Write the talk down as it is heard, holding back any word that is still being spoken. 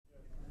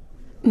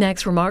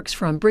Next, remarks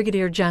from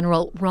Brigadier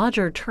General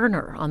Roger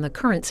Turner on the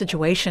current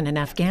situation in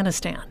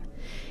Afghanistan.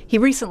 He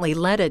recently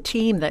led a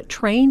team that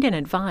trained and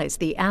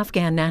advised the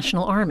Afghan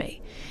National Army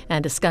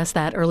and discussed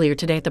that earlier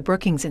today at the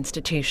Brookings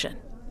Institution.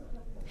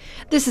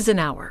 This is an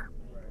hour.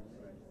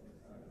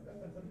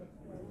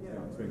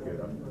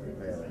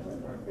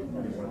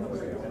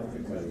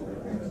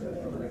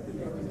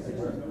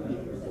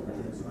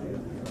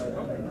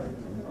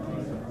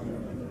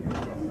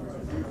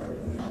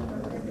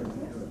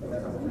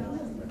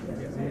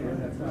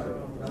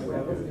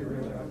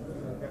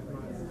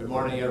 Good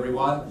morning,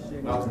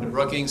 everyone. Welcome to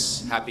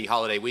Brookings. Happy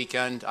holiday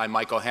weekend. I'm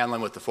Michael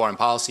Helmand with the Foreign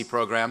Policy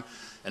Program,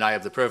 and I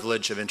have the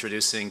privilege of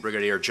introducing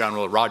Brigadier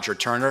General Roger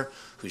Turner,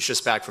 who's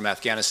just back from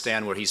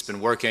Afghanistan, where he's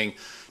been working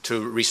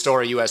to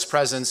restore a U.S.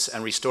 presence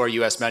and restore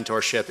U.S.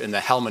 mentorship in the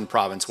Helmand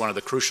province, one of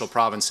the crucial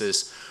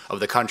provinces of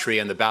the country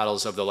in the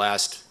battles of the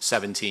last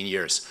 17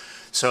 years.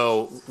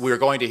 So we're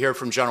going to hear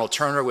from General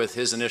Turner with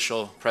his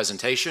initial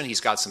presentation.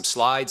 He's got some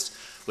slides,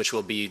 which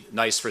will be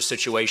nice for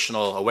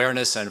situational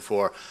awareness and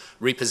for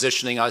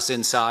repositioning us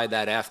inside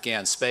that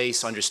Afghan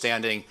space,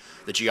 understanding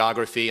the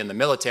geography and the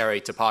military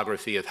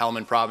topography of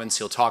Helmand province.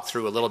 He'll talk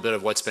through a little bit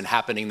of what's been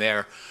happening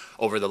there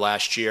over the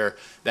last year.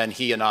 Then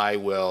he and I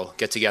will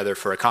get together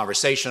for a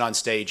conversation on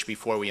stage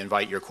before we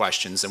invite your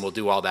questions, and we'll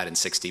do all that in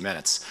 60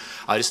 minutes.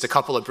 Just a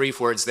couple of brief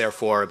words,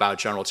 therefore, about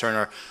General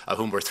Turner,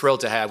 whom we're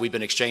thrilled to have. We've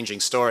been exchanging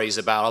stories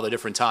about all the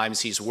different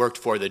times he's worked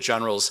for the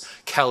Generals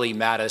Kelly,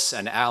 Mattis,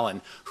 and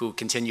Allen, who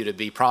continue to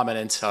be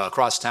prominent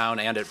across town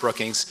and at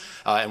Brookings,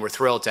 and we're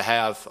thrilled to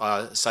have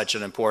such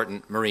an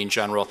important Marine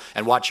general,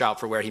 and watch out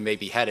for where he may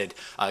be headed,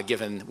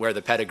 given where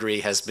the pedigree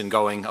has been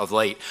going of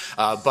late.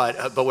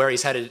 But where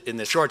he's headed in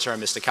the short term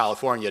is to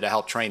California to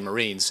help train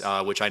Marines,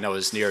 which I know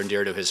is near and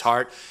dear to his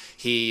heart.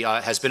 He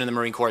has been in the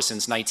Marine Corps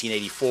since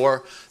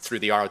 1984 through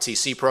the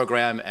ROTC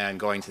program and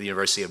going to the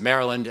University of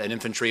Maryland, an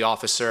infantry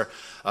officer.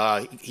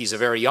 He's a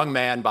very young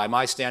man by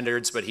my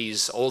standards, but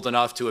he's old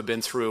enough to have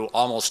been through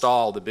almost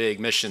all the big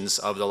missions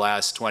of the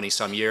last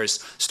 20-some years,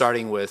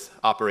 starting with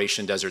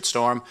Operation Desert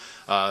Storm,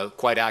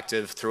 quite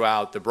active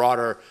throughout the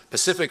broader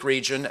Pacific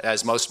region,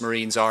 as most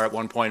Marines are at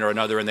one point or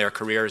another in their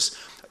careers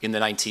in the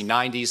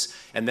 1990s,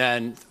 and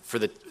then for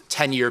the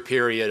 10-year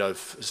period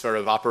of sort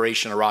of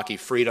Operation Iraqi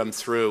Freedom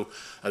through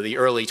the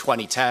early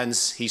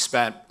 2010s. He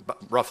spent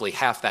roughly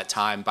half that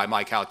time, by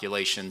my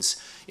calculations,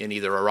 in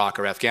either Iraq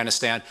or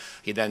Afghanistan.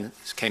 He then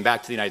came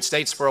back to the United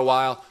States for a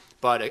while,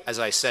 but as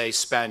I say,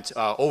 spent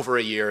over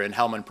a year in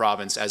Helmand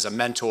province as a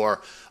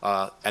mentor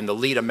and the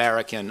lead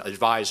American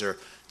advisor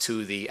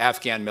to the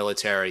Afghan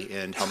military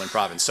in Helmand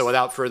province. So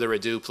without further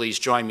ado, please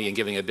join me in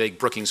giving a big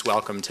Brookings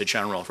welcome to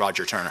General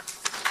Roger Turner.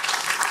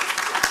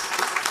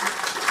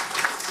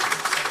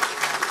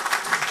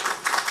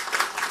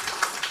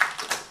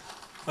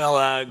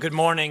 Well, good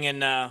morning,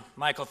 and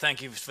Michael,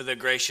 thank you for the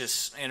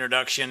gracious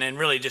introduction, and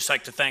really just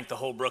like to thank the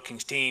whole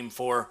Brookings team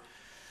for,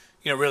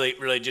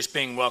 really just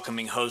being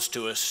welcoming hosts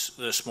to us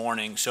this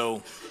morning.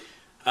 So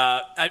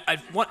I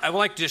would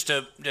like just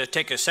to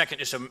take a second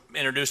just to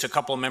introduce a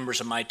couple of members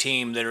of my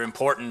team that are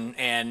important,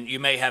 and you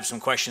may have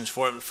some questions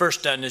for them.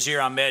 First, Nazir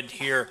Ahmed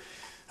here.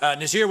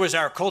 Nazir was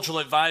our cultural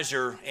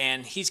advisor,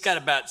 and he's got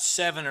about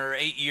 7 or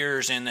 8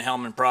 years in the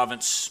Helmand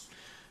province,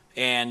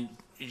 and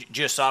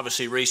just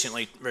obviously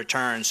recently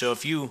returned. So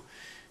if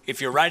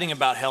you're writing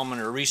about Helmand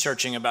or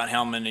researching about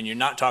Helmand and you're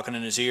not talking to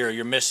Nazir,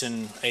 you're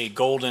missing a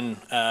golden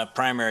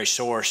primary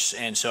source,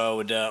 and so I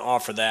would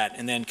offer that.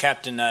 And then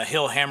Captain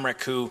Hill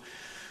Hamrick, who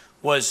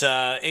was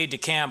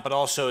aide-de-camp but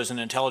also is an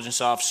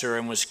intelligence officer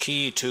and was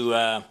key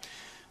to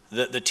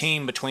the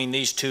team between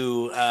these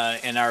two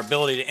and our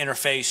ability to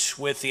interface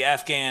with the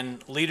Afghan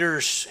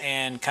leaders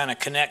and kind of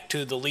connect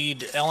to the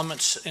lead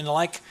elements and the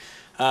like,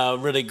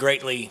 really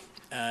greatly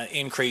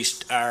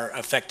increased our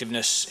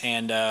effectiveness,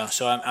 and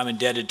so I'm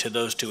indebted to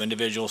those two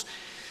individuals.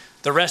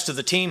 The rest of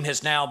the team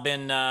has now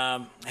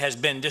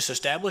been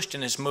disestablished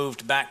and has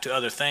moved back to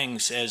other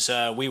things as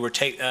we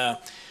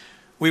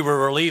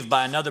were relieved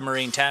by another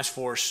Marine task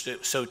force,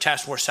 so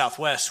Task Force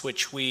Southwest,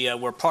 which we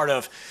were part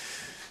of,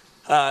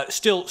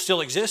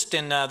 still exist,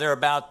 and they're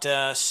about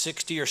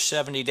 60 or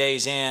 70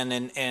 days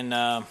in,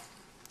 and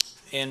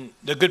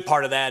the good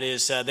part of that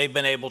is they've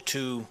been able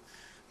to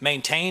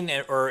maintain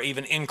or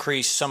even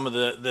increase some of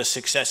the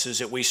successes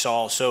that we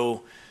saw.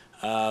 So,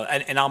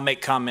 and I'll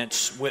make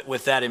comments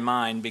with that in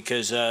mind,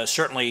 because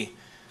certainly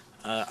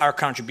our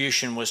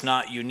contribution was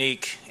not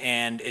unique,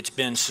 and it's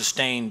been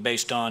sustained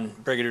based on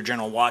Brigadier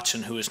General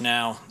Watson, who is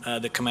now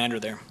the commander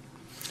there.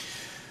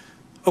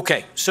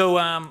 Okay, so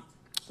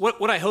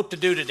what I hope to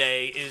do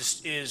today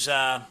is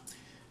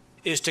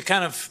to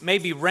kind of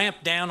maybe ramp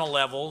down a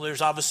level.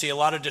 There's obviously a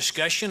lot of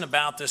discussion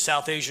about the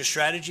South Asia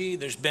strategy.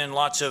 There's been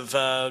lots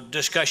of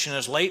discussion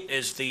as late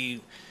as the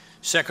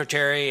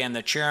Secretary and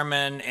the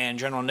Chairman and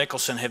General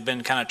Nicholson have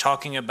been kind of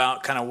talking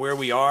about kind of where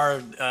we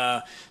are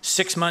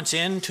 6 months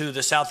into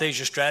the South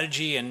Asia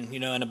strategy, and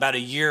and about a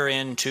year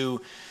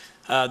into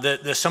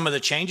some of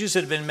the changes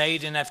that have been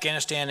made in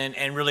Afghanistan,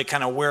 and really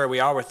kind of where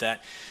we are with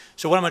that.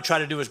 So what I'm going to try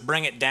to do is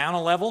bring it down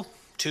a level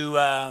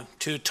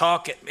to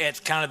talk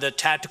at kind of the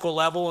tactical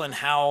level and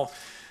how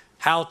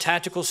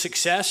tactical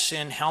success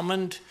in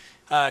Helmand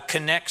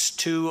connects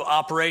to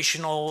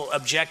operational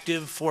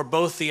objective for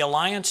both the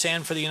alliance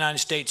and for the United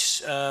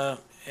States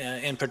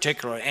in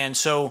particular. And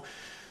so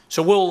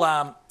we'll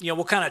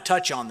we'll kind of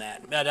touch on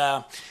that.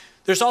 But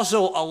there's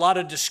also a lot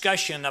of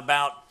discussion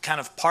about kind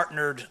of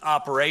partnered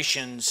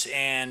operations,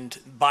 and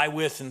by,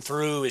 with, and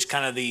through is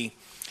kind of the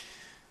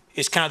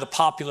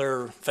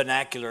popular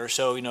vernacular.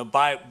 So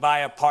by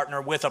a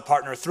partner, with a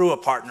partner, through a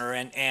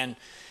partner,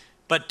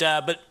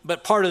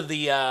 but part of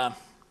the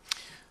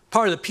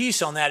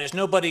piece on that is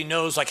nobody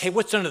knows, like, hey,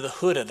 what's under the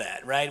hood of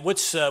that, right?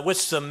 What's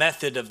the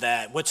method of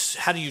that?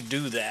 How do you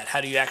do that?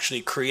 How do you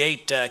actually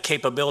create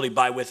capability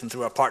by, with, and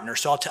through a partner?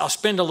 So I'll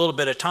spend a little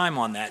bit of time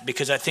on that,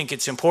 because I think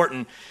it's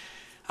important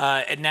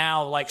and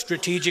now, like,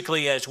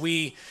 strategically, as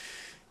we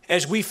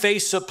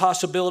face a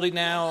possibility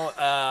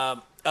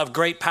now of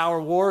great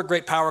power war,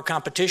 great power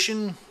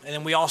competition, and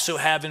then we also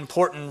have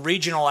important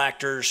regional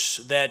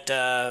actors that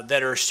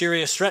are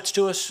serious threats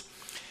to us.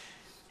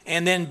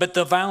 But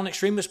the violent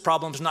extremist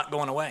problem is not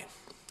going away.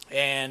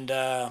 And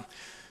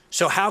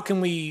so how can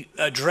we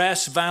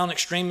address violent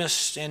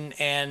extremists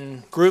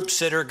and groups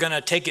that are going to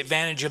take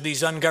advantage of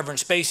these ungoverned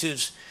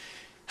spaces?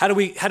 How do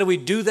we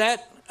do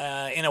that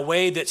in a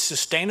way that's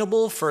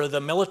sustainable for the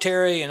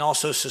military and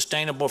also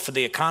sustainable for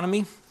the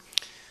economy?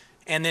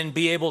 And then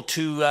be able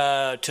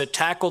to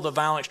tackle the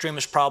violent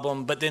extremist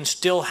problem, but then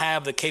still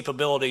have the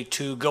capability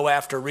to go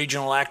after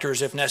regional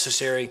actors if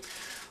necessary,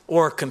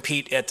 or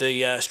compete at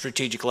the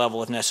strategic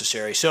level if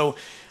necessary. So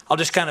I'll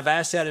just kind of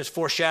ask that as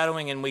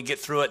foreshadowing, and we get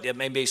through it. It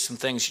may be some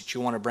things that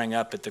you want to bring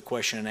up at the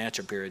question and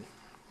answer period.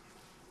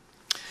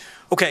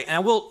 Okay, and I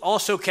will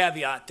also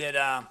caveat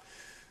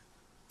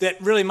that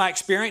really my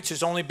experience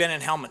has only been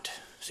in Helmand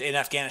in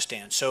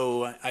Afghanistan.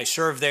 So I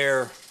served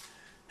there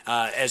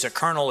as a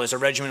colonel, as a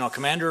regimental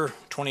commander,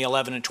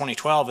 2011 and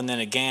 2012, and then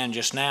again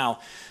just now.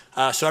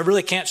 So I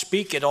really can't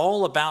speak at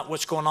all about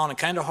what's going on in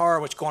Kandahar,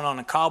 what's going on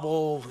in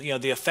Kabul,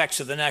 the effects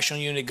of the National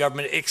Unity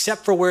Government,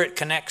 except for where it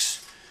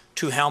connects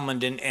to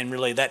Helmand and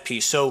really that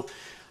piece. So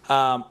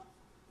I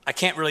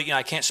can't really,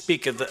 I can't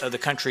speak of the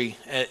country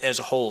as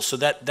a whole. So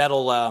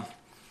that'll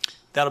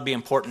be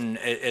important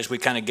as we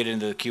kind of get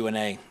into the Q&A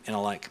and the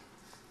like.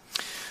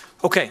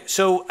 Okay,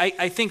 so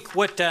I think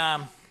what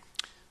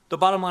the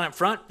bottom line up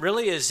front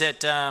really is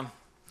that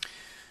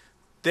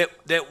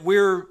that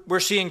we're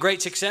seeing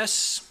great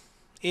success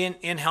in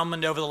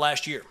Helmand over the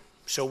last year.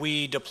 So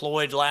we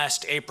deployed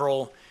last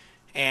April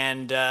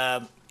and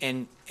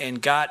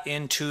got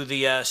into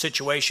the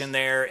situation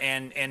there,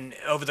 and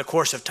over the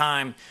course of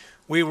time,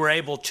 we were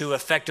able to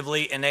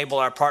effectively enable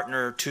our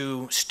partner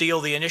to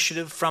steal the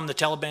initiative from the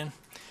Taliban,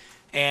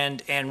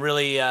 and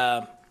really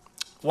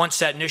once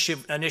that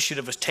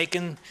initiative was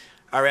taken,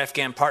 our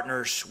Afghan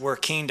partners were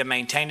keen to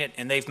maintain it,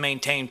 and they've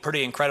maintained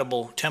pretty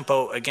incredible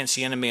tempo against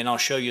the enemy, and I'll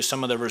show you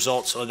some of the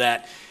results of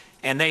that.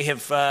 And they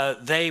have,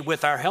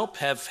 with our help,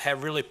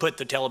 have really put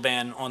the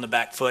Taliban on the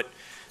back foot,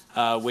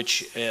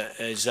 which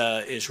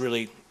is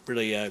really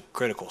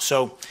critical.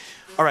 So,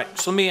 all right.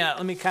 So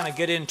let me kind of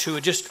get into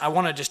it. I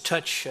want to just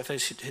touch. If I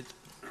hit,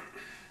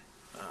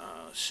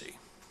 let's see.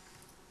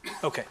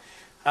 Okay.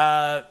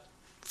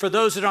 For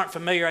those that aren't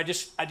familiar, I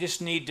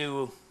just need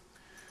to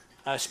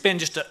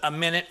spend just a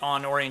minute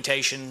on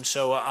orientation.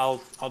 So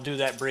I'll do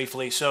that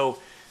briefly. So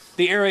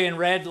the area in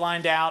red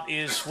lined out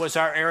was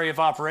our area of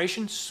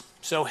operations.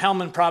 So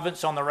Helmand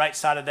province on the right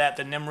side of that,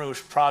 the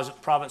Nimruz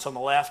province on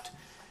the left.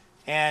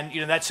 And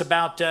that's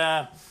about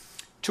 200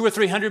 or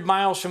 300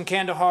 miles from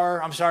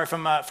Kandahar,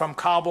 from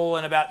Kabul,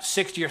 and about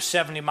 60 or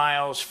 70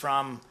 miles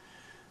from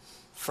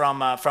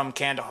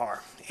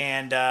Kandahar.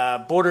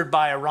 And bordered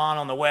by Iran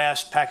on the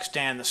west,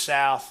 Pakistan the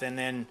south, and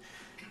then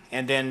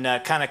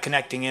kind of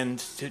connecting in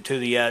to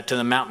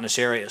the mountainous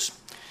areas.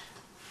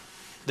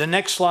 The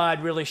next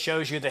slide really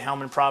shows you the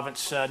Helmand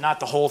province, not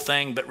the whole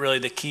thing, but really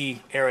the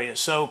key areas.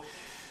 So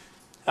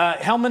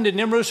Helmand and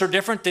Nimruz are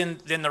different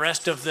than the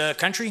rest of the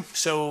country.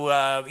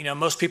 So,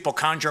 most people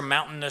conjure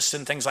mountainous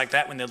and things like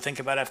that when they think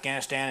about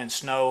Afghanistan and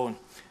snow and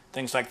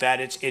things like that.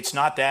 It's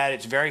not that.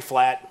 It's very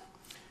flat,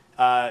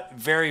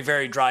 very,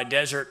 very dry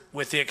desert,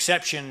 with the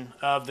exception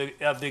of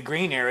the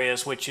green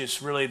areas, which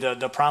is really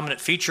the prominent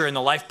feature in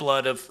the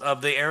lifeblood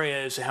of the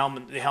area is the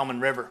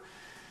Helmand River.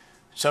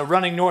 So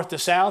running north to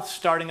south,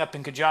 starting up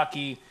in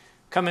Kajaki,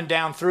 coming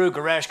down through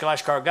Garesh,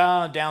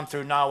 Galashkargah, down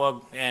through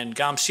Nawa and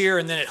Gamsir,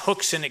 and then it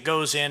hooks and it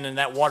goes in, and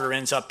that water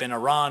ends up in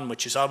Iran,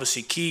 which is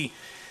obviously key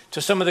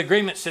to some of the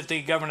agreements that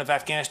the government of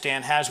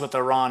Afghanistan has with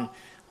Iran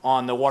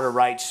on the water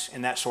rights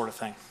and that sort of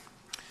thing.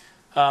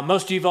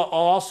 Most of you are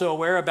also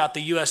aware about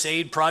the U.S.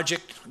 aid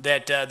project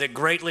that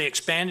greatly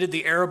expanded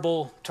the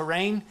arable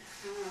terrain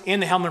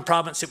in the Helmand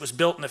province. It was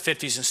built in the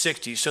 50s and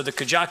 60s. So the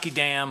Kajaki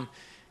Dam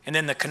and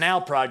then the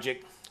canal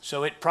project,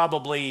 so it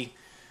probably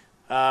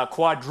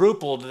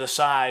quadrupled the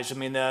size. I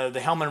mean, the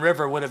Helmand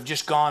River would have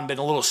just been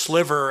a little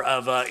sliver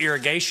of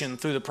irrigation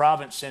through the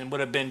province, and would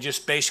have been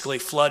just basically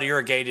flood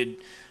irrigated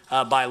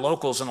by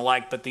locals and the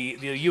like. But the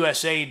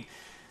U.S. aid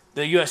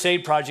the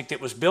USAID project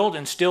that was built,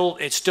 and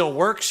it still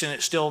works, and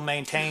it still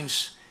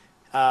maintains,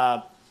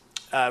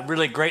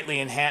 really greatly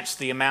enhanced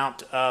the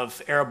amount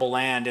of arable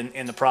land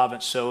in the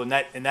province. So and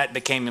that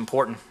became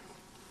important,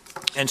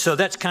 and so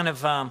that's kind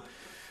of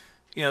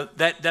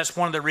that's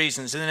one of the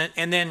reasons.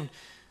 And then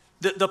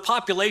the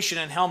population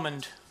in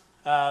Helmand,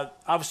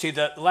 obviously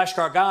the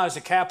Lashkar Gah is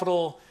the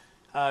capital.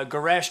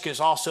 Gereshk is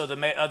also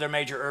the other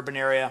major urban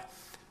area.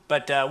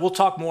 But we'll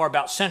talk more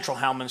about Central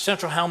Helmand.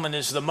 Central Helmand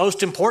is the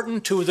most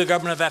important to the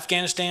government of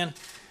Afghanistan,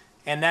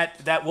 and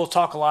that we'll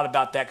talk a lot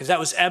about that because that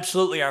was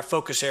absolutely our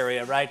focus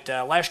area, right?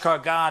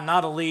 Lashkar Gah,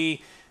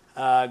 Nadali,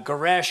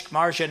 Gereshk,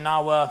 Marja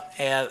Nawa,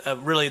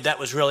 really that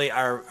was really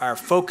our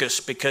focus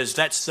because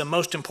that's the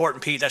most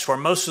important piece. That's where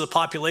most of the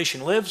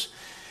population lives.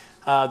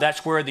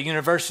 That's where the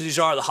universities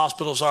are, the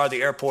hospitals are,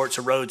 the airports,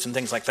 the roads, and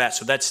things like that.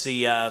 So that's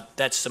the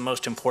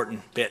most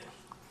important bit.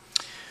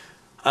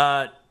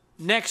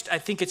 Next, I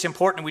think it's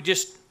important we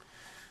just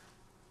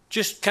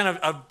kind of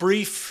a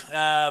brief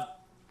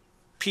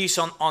piece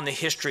on the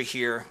history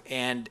here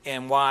and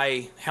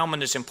why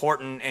Helmand is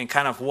important and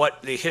kind of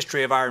what the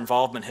history of our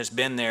involvement has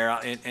been there.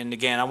 And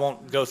again, I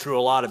won't go through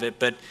a lot of it,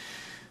 but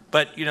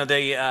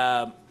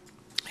Helmand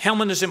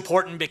is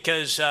important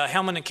because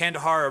Helmand and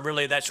Kandahar are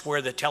really that's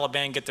where the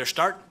Taliban get their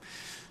start.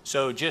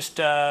 So just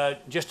a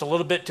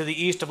little bit to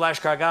the east of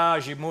Lashkar Gah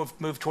as you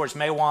move towards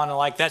Maiwan and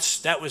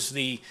that was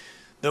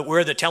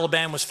where the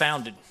Taliban was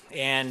founded,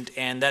 and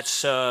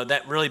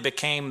that really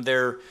became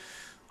their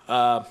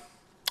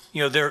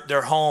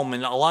their home,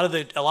 and a lot of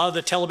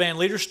the Taliban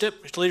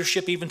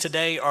leadership even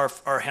today are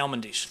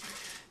Helmandis,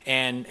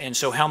 and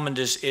so Helmand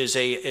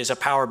is a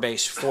power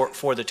base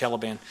for the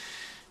Taliban.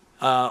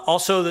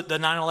 Also, the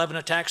 9/11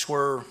 attacks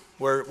were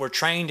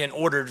trained and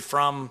ordered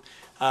from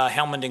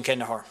Helmand and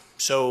Kandahar.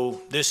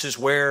 So this is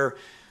where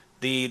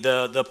the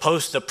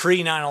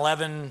pre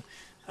 9/11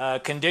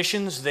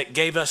 conditions that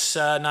gave us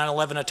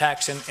 9/11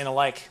 attacks and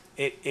alike.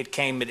 It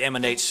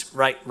emanates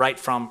right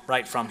from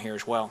here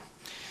as well.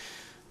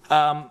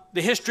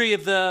 The history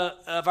of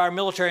our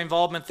military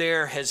involvement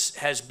there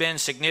has been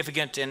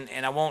significant,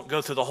 and I won't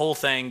go through the whole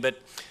thing,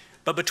 but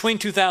between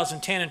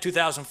 2010 and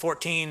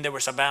 2014, there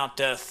was about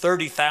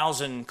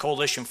 30,000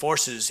 coalition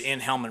forces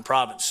in Helmand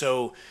province.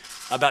 So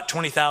about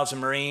 20,000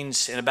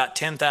 Marines and about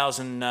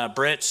 10,000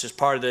 Brits as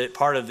part of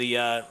the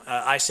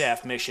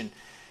ISAF mission.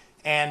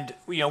 And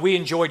we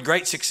enjoyed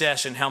great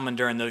success in Helmand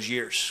during those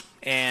years,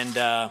 and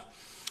so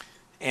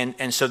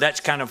that's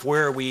kind of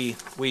where we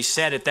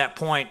sat at that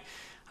point.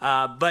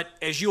 But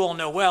as you all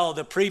know well,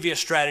 the previous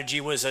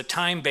strategy was a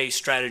time-based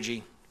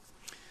strategy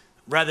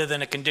rather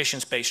than a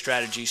conditions-based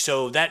strategy.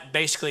 So that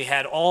basically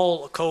had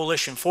all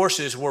coalition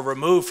forces were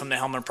removed from the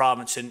Helmand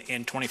province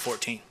in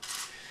 2014,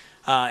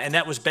 and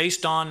that was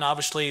based on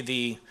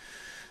obviously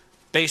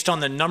based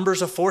on the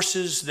numbers of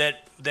forces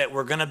that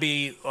were going to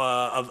be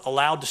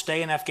allowed to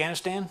stay in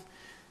Afghanistan.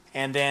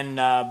 And then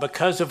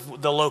because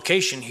of the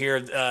location here,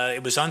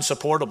 it was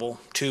unsupportable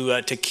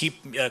to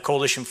keep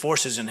coalition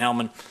forces in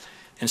Helmand.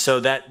 And so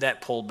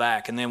that pulled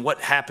back. And then what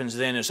happens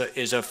then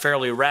is a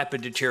fairly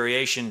rapid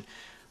deterioration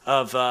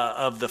of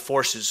the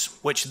forces,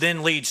 which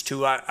then leads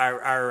to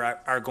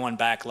our going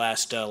back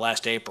last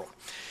April.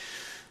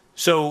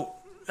 So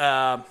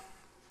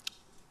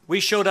we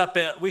showed up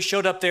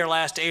there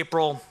last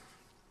April.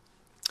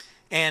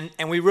 And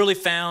we really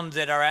found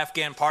that our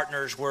Afghan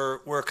partners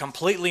were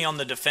completely on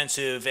the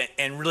defensive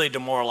and really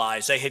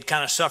demoralized. They had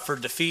kind of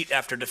suffered defeat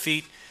after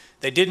defeat.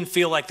 They didn't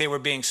feel like they were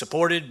being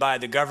supported by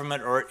the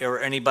government or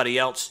anybody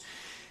else.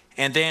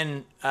 And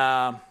then,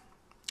 and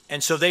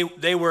so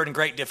they were in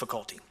great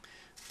difficulty.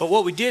 But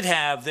what we did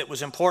have that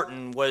was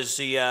important was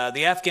the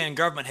Afghan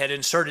government had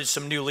inserted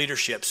some new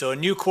leadership. So a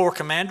new corps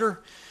commander,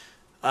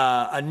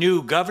 a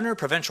new governor,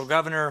 provincial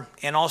governor,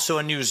 and also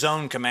a new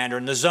zone commander.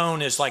 And the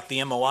zone is like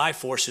the MOI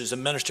forces, the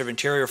Minister of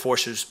Interior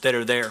forces that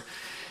are there.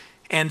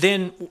 And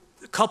then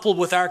coupled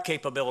with our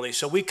capability.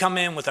 So we come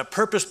in with a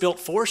purpose-built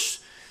force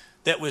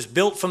that was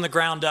built from the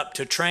ground up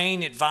to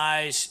train,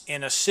 advise,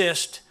 and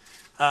assist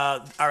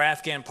our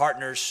Afghan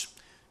partners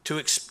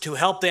to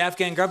help the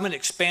Afghan government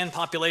expand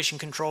population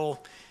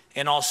control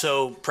and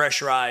also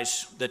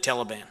pressurize the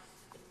Taliban.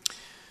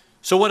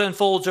 So what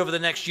unfolds over the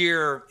next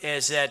year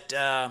is that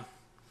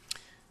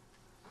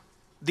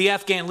the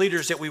Afghan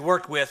leaders that we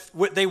worked with,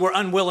 they were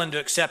unwilling to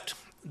accept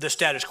the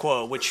status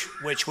quo,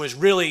 which was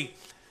really,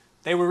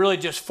 they were really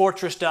just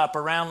fortressed up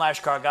around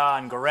Lashkar Gah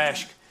and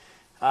Gereshk,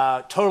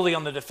 totally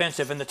on the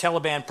defensive, and the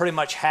Taliban pretty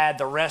much had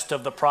the rest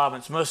of the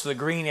province, most of the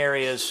green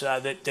areas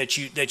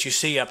that you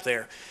see up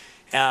there.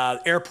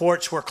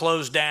 Airports were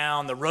closed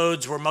down, the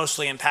roads were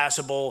mostly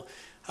impassable,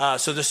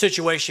 so the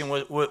situation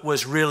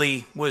was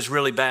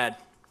really bad.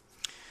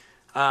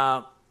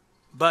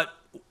 But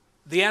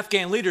the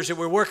Afghan leaders that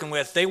we're working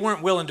with, they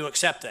weren't willing to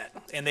accept that,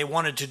 and they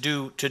wanted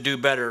to do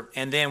better.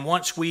 And then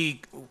once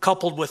we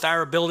coupled with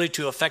our ability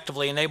to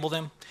effectively enable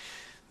them,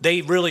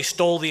 they really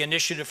stole the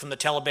initiative from the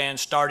Taliban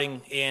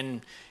starting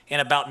in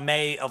about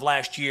May of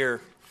last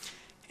year.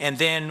 And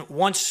then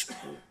once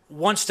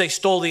once they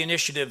stole the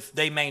initiative,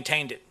 they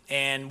maintained it.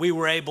 And we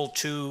were able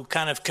to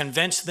kind of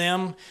convince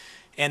them,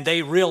 and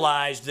they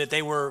realized that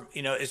they were,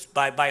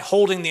 by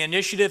holding the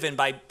initiative and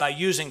by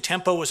using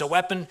tempo as a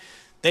weapon,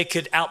 they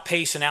could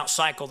outpace and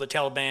outcycle the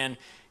Taliban,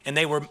 and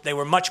they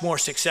were much more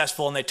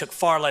successful, and they took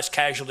far less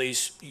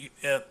casualties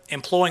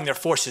employing their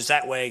forces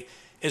that way,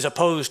 as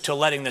opposed to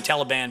letting the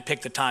Taliban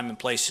pick the time and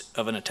place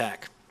of an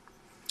attack.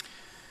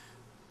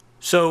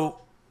 So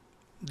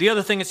the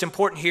other thing that's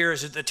important here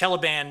is that the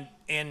Taliban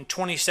in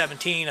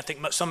 2017, I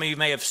think some of you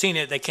may have seen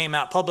it, they came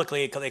out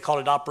publicly, they called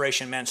it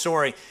Operation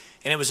Mansouri,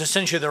 and it was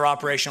essentially their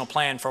operational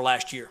plan for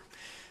last year.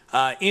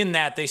 In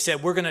that, they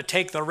said, we're going to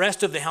take the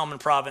rest of the Helmand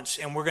province,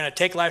 and we're going to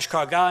take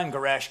Lashkar-Gah and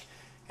Gereshk,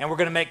 and we're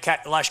going to make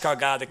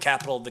Lashkar-Gah the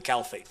capital of the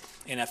caliphate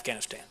in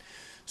Afghanistan.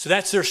 So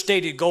that's their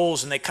stated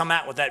goals, and they come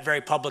out with that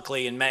very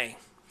publicly in May.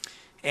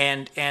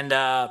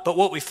 But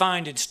what we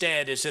find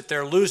instead is that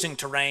they're losing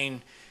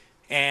terrain,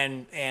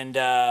 and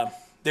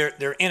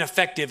they're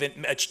ineffective.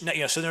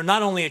 So they're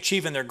not only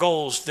achieving their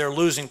goals, they're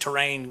losing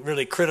terrain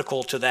really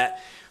critical to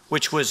that,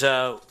 which was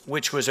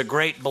a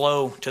great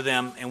blow to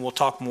them, and we'll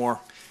talk more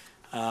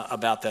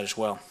about that as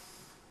well.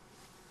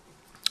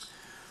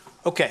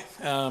 Okay,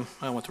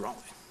 I went the wrong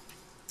way.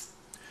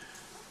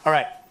 All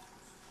right,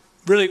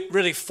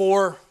 really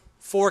four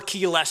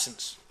key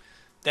lessons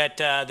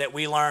that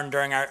we learned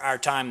during our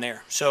time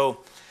there. So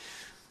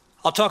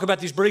I'll talk about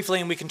these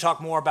briefly, and we can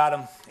talk more about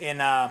them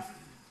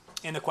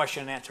in the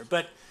question and answer.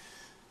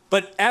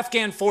 But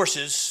Afghan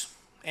forces,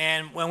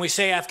 and when we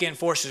say Afghan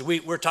forces,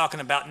 we're talking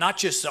about not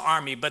just the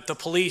Army, but the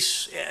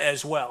police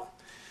as well.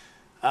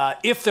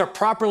 If they're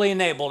properly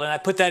enabled, and I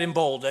put that in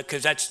bold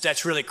because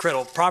that's really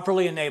critical,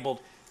 properly enabled,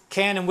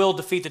 can and will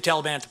defeat the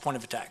Taliban at the point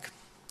of attack.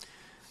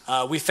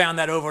 We found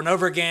that over and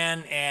over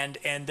again, and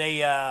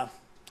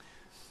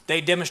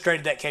they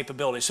demonstrated that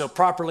capability. So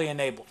properly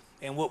enabled,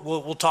 and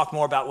we'll talk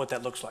more about what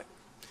that looks like.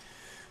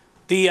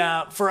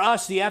 For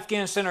us, the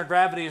Afghan center of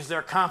gravity is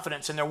their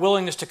confidence and their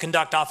willingness to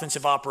conduct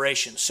offensive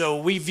operations. So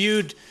we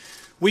viewed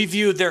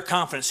their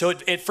confidence. So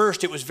at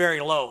first it was very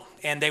low,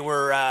 and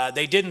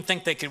they didn't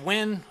think they could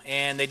win,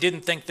 and they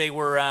didn't think they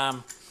were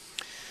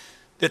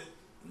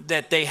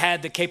that they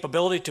had the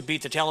capability to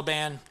beat the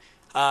Taliban.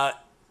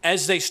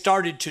 As they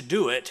started to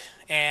do it,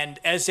 and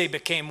as they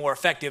became more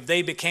effective,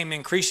 they became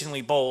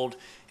increasingly bold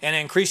and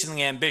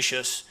increasingly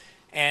ambitious,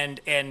 and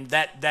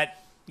that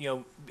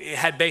it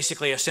had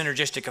basically a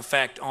synergistic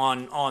effect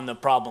on the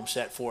problem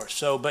set for us.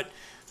 So, but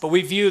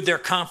we viewed their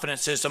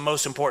confidence as the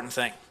most important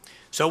thing.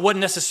 So it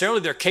wasn't necessarily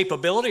their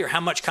capability or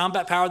how much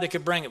combat power they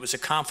could bring. It was the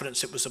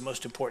confidence that was the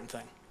most important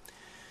thing.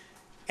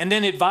 And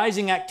then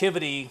advising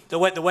activity, the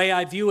way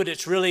I view it,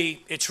 it's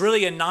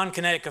really a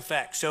non-kinetic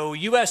effect. So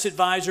U.S.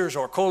 advisors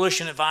or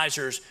coalition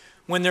advisors,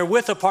 when they're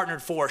with a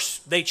partnered force,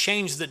 they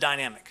change the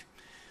dynamic.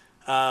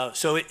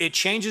 So it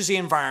changes the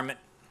environment,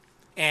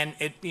 and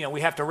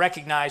we have to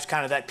recognize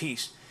kind of that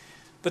piece.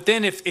 But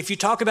then if you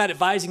talk about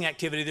advising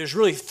activity, there's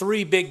really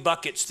three big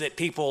buckets that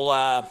people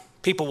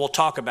will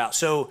talk about.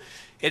 So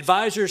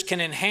advisors can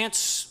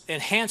enhance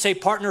a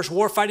partner's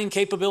warfighting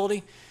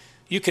capability.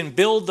 You can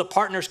build the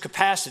partner's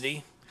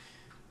capacity,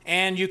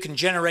 and you can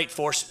generate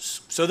forces.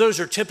 So those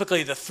are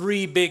typically the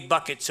three big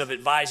buckets of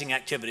advising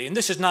activity. And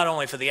this is not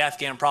only for the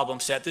Afghan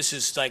problem set, this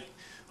is like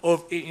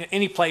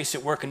any place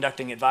that we're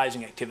conducting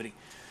advising activity.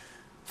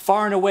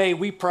 Far and away,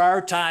 we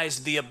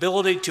prioritize the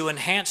ability to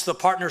enhance the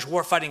partner's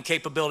warfighting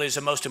capability as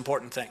the most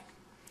important thing.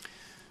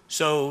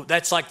 So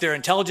that's like their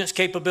intelligence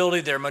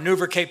capability, their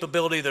maneuver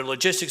capability, their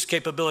logistics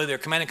capability, their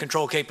command and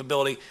control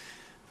capability.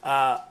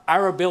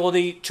 Our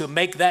ability to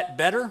make that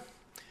better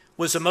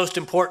was the most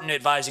important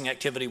advising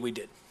activity we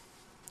did.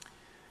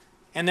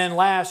 And then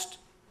last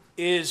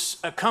is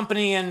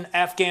accompanying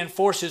Afghan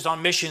forces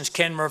on missions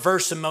can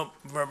reverse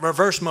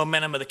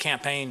momentum of the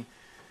campaign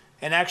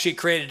and actually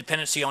create a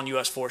dependency on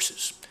U.S.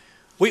 forces.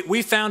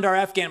 We found our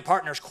Afghan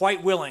partners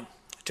quite willing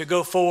to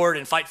go forward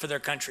and fight for their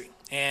country,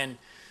 and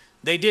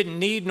they didn't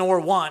need nor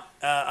want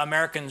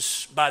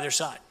Americans by their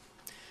side.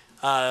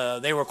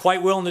 They were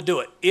quite willing to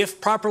do it,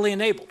 if properly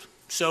enabled.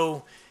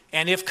 So,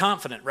 and if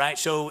confident, right?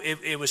 So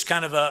it was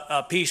kind of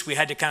a piece we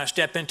had to kind of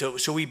step into.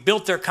 So we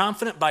built their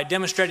confidence by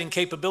demonstrating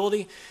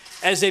capability.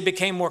 As they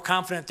became more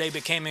confident, they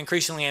became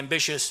increasingly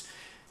ambitious.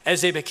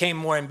 As they became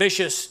more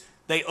ambitious,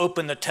 they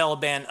opened the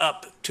Taliban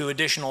up to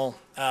additional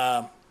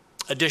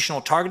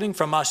targeting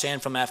from us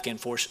and from Afghan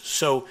forces.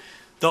 So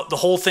the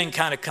whole thing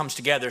kind of comes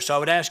together. So I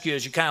would ask you,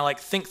 as you kind of like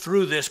think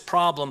through this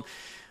problem,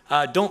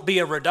 don't be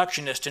a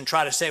reductionist and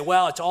try to say,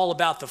 well, it's all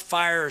about the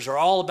fires or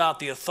all about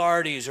the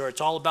authorities or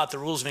it's all about the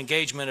rules of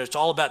engagement or it's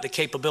all about the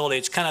capability.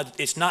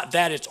 It's not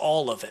that, it's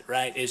all of it,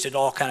 right? It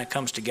all kind of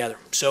comes together.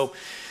 So,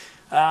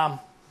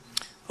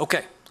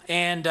 okay.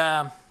 And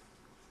the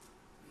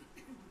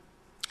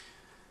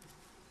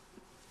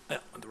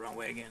wrong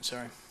way again,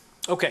 sorry.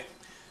 Okay.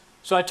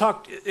 So I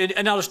talked,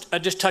 and I'll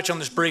just touch on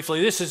this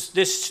briefly.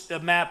 This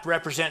map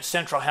represents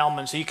central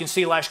Helmand. So you can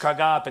see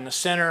Lashkar-Gah up in the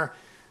center,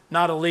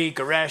 not Ali,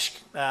 Gereshk,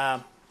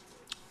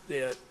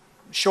 the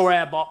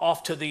Shorab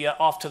off to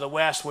the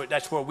west.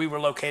 That's where we were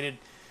located.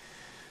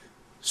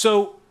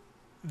 So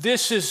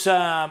this is,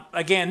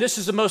 again, this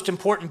is the most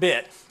important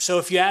bit. So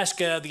if you ask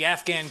the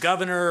Afghan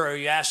governor, or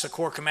you ask the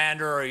Corps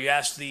commander, or you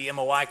ask the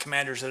MOI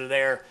commanders that are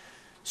there,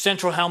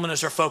 Central Helmand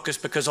is our focus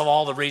because of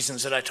all the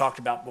reasons that I talked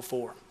about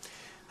before.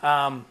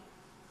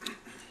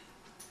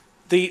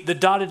 The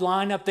dotted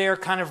line up there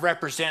kind of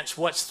represents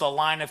what's the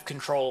line of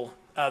control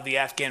of the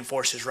Afghan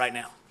forces right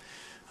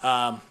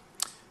now.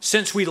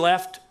 Since we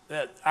left,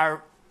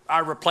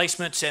 our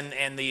replacements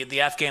and the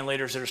Afghan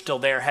leaders that are still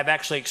there have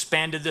actually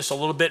expanded this a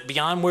little bit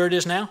beyond where it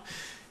is now.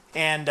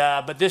 And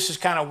but this is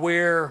kind of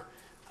where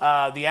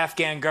the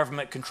Afghan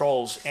government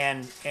controls.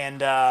 And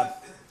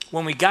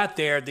when we got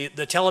there, the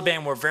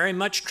Taliban were very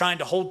much trying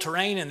to hold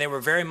terrain, and they were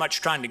very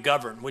much trying to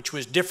govern, which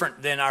was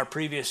different than our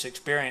previous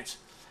experience.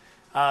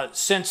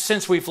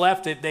 Since we've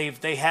left,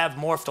 they have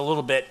morphed a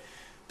little bit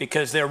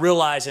because they're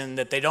realizing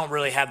that they don't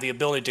really have the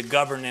ability to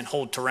govern and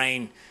hold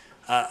terrain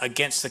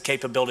against the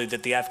capability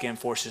that the Afghan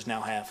forces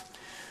now have.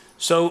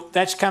 So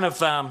that's kind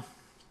of,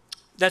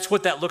 that's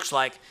what that looks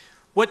like.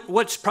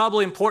 What's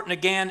probably important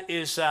again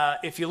is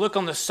if you look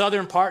on the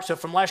southern part, so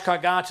from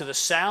Lashkar-Gah to the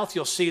south,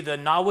 you'll see the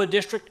Nawa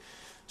district.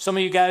 Some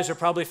of you guys are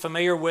probably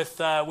familiar with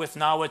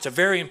Nawa. It's a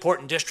very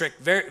important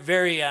district,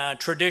 very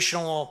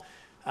traditional,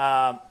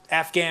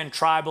 Afghan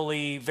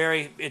tribally,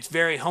 it's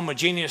very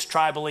homogeneous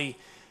tribally,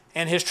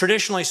 and has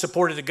traditionally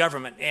supported the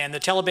government. And the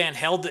Taliban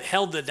held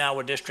the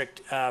Nawa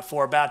district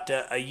for about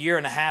a year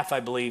and a half, I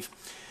believe.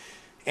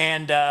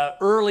 And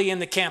early in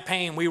the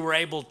campaign, we were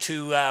able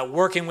to,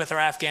 working with our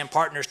Afghan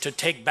partners, to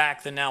take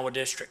back the Nawa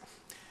district.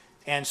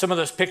 And some of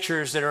those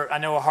pictures that I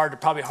know are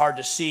probably hard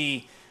to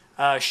see,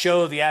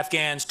 show the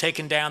Afghans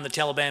taking down the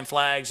Taliban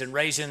flags and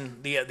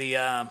raising the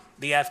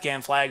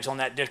Afghan flags on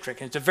that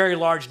district. And it's a very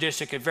large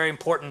district, it's very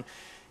important.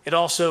 It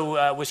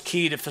also was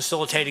key to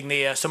facilitating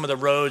some of the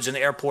roads and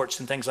the airports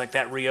and things like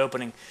that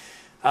reopening.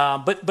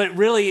 But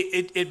really,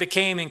 it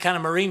became, in kind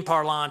of Marine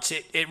parlance,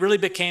 it really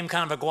became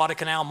kind of a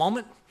Guadalcanal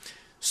moment.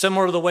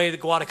 Similar to the way that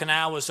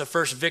Guadalcanal was the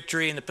first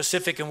victory in the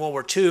Pacific in World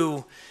War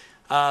II,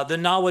 the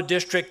Nawa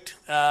district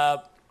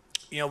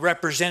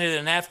represented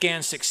an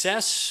Afghan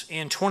success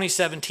in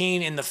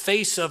 2017 in the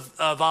face of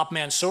Op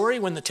Mansouri,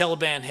 when the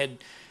Taliban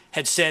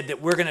had said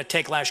that we're going to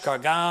take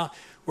Lashkar-Gah,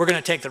 we're going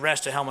to take the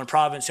rest of Helmand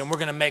province, and we're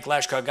going to make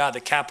Lashkar-Gah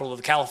the capital of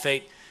the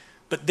caliphate.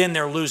 But then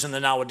they're losing the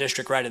Nawa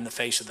district right in the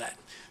face of that.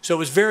 So it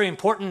was very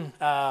important,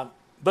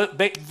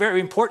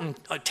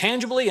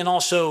 tangibly, and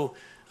also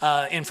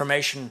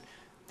information.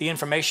 The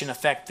information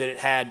effect that it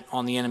had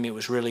on the enemy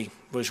was really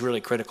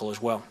critical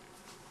as well.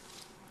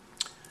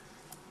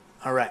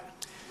 All right.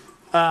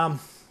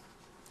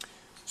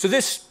 So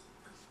this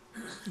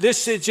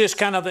is just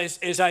kind of,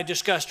 as I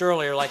discussed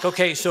earlier, like,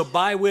 okay, so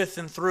by, with,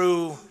 and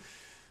through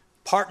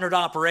partnered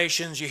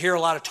operations, you hear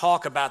a lot of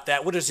talk about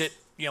that. What does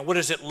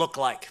it look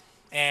like?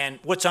 And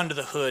what's under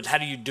the hood? How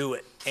do you do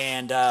it?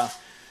 And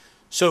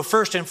so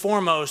first and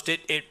foremost,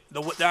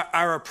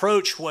 our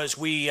approach was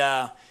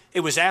it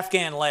was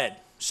Afghan-led.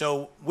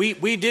 So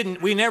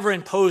we never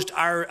imposed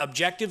our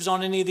objectives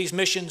on any of these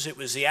missions. It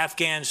was the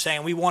Afghans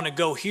saying, we want to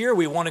go here,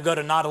 we want to go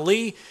to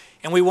Nadali,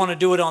 and we want to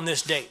do it on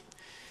this date.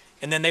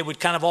 And then they would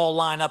kind of all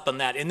line up on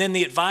that. And then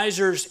the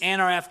advisors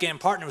and our Afghan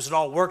partners would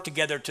all work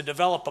together to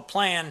develop a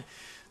plan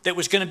that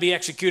was going to be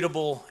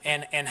executable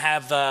and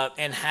have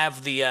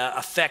the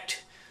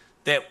effect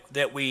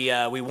that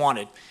we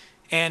wanted.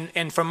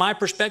 And from my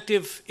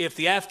perspective, if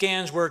the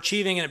Afghans were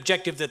achieving an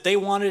objective that they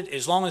wanted,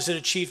 as long as it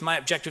achieved my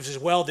objectives as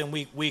well, then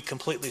we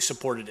completely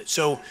supported it.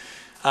 So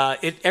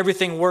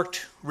everything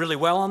worked really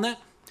well on that.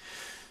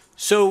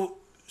 So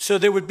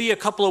there would be a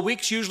couple of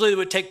weeks usually that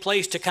would take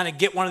place to kind of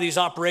get one of these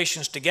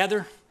operations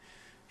together.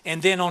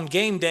 And then on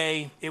game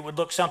day, it would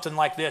look something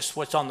like this,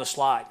 what's on the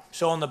slide.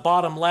 So on the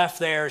bottom left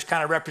there is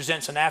kind of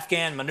represents an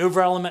Afghan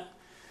maneuver element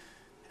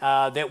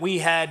that we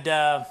had,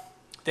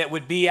 that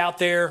would be out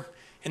there.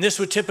 And this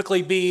would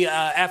typically be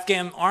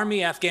Afghan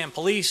Army, Afghan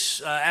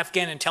police,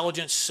 Afghan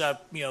intelligence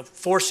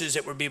forces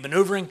that would be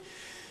maneuvering.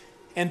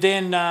 And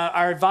then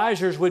our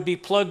advisors would be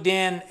plugged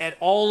in at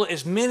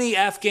as many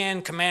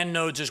Afghan command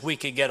nodes as we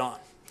could get on.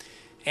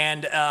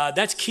 And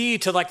that's key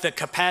to like the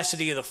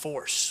capacity of the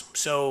force.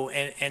 So,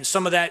 and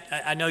some of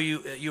that, I know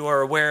you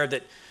are aware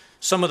that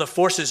some of the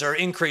forces are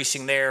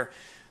increasing there.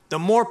 The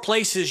more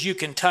places you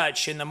can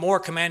touch and the more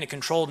command and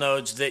control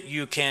nodes that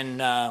you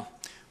can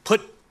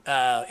put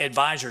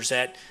advisors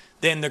at,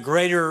 then the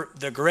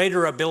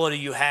greater ability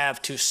you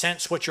have to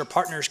sense what your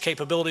partner's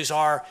capabilities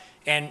are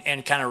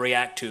and kind of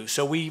react to.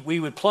 So we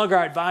would plug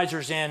our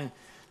advisors in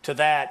to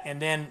that, and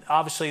then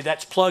obviously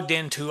that's plugged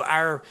into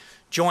our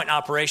Joint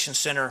Operations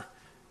Center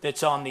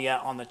that's on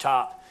the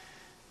top.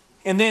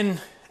 And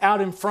then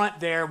out in front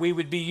there, we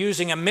would be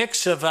using a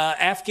mix of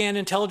Afghan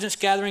intelligence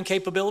gathering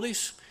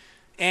capabilities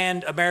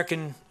and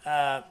American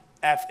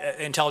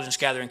intelligence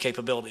gathering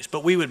capabilities.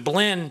 But we would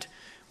blend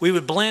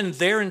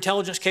their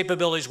intelligence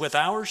capabilities with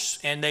ours,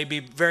 and they'd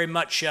be very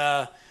much.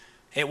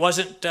 It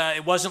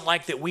wasn't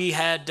like that we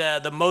had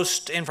the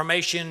most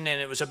information, and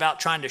it was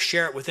about trying to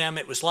share it with them.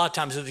 It was a lot of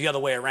times it was the other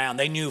way around.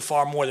 They knew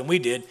far more than we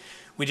did.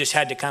 We just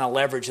had to kind of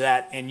leverage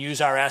that and use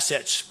our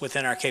assets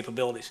within our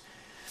capabilities.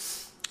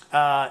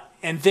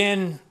 And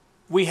then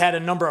we had a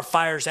number of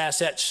fires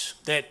assets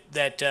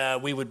that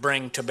we would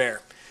bring to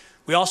bear.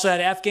 We also had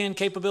Afghan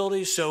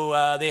capabilities,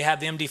 so they have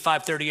the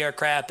MD-530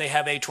 aircraft, they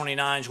have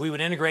A-29s. We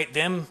would integrate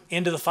them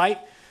into the fight.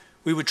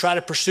 We would try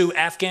to pursue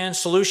Afghan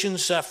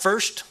solutions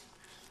first,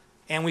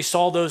 and we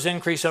saw those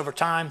increase over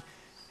time.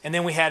 And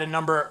then we had a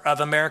number of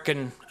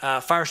American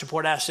fire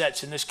support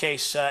assets, in this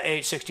case,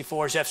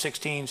 AH-64s,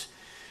 F-16s,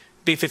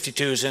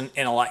 B-52s,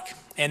 and alike.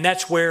 And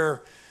that's where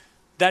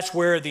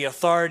the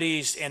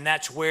authorities and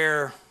that's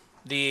where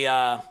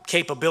the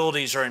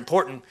capabilities are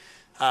important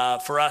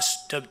for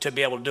us to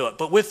be able to do it.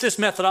 But with this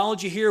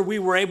methodology here, we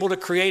were able to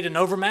create an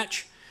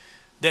overmatch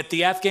that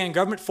the Afghan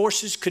government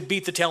forces could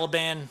beat the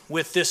Taliban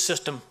with this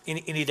system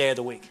any day of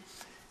the week.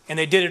 And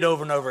they did it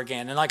over and over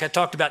again. And like I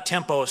talked about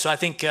tempo, so I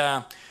think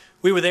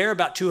we were there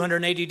about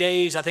 280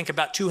 days. I think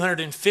about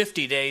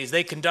 250 days,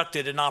 they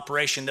conducted an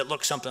operation that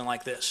looked something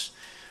like this,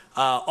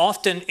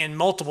 often in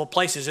multiple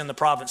places in the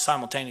province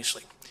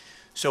simultaneously.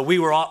 So we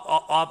were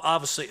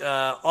obviously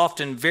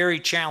often very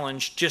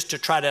challenged just to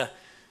try to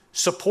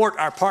support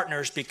our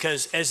partners,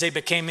 because as they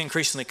became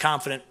increasingly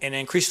confident and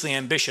increasingly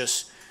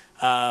ambitious,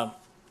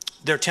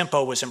 their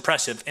tempo was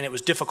impressive, and it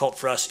was difficult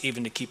for us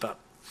even to keep up.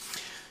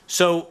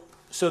 So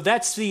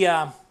that's the,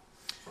 and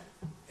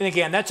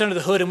again, that's under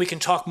the hood, and we can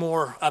talk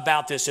more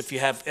about this if you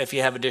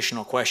have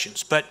additional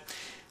questions. But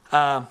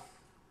so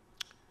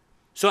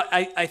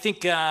I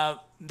think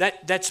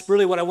that's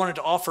really what I wanted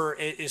to offer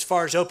as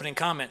far as opening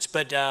comments.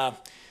 But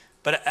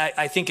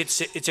I think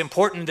it's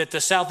important that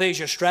the South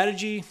Asia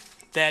strategy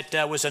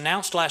that was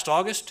announced last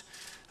August,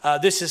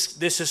 this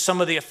is some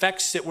of the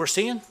effects that we're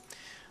seeing.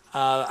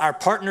 Our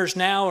partners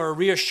now are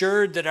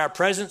reassured that our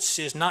presence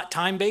is not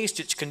time-based,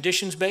 it's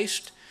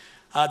conditions-based.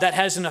 That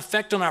has an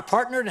effect on our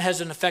partner, and it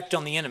has an effect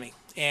on the enemy.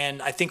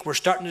 And I think we're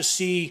starting to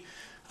see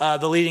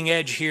the leading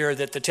edge here,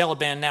 that the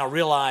Taliban now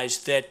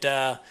realize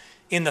that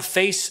in the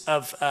face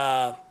of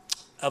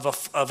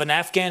an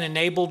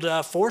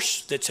Afghan-enabled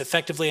force that's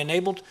effectively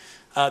enabled,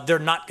 they're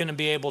not going to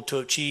be able to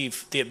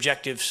achieve the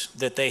objectives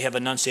that they have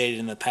enunciated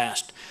in the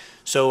past.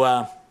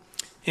 So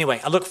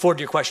anyway, I look forward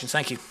to your questions.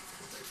 Thank you.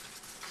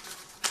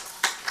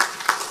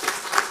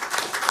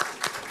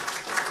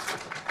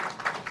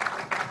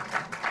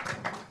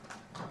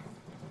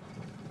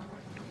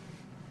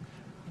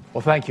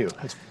 Well, thank you.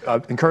 It's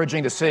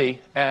encouraging to see,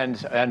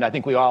 and I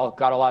think we all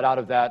got a lot out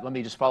of that. Let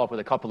me just follow up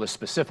with a couple of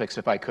specifics,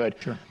 if I could.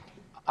 Sure.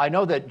 I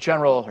know that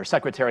General or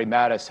Secretary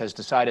Mattis has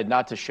decided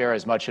not to share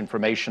as much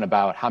information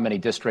about how many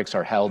districts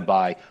are held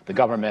by the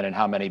government and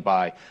how many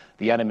by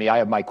the enemy. I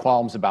have my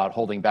qualms about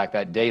holding back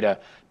that data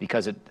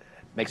because it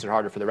makes it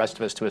harder for the rest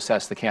of us to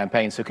assess the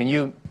campaign. So can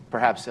you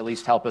perhaps at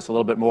least help us a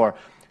little bit more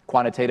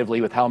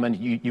quantitatively with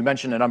Helmand? You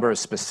mentioned a number of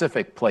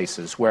specific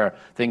places where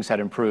things had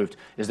improved.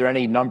 Is there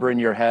any number in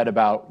your head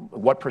about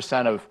what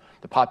percent of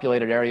the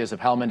populated areas of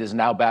Helmand is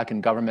now back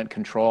in government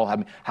control? I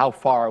mean, how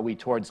far are we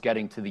towards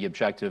getting to the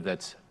objective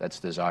that's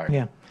desired?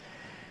 Yeah,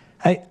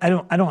 I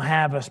don't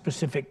have a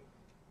specific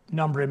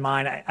number in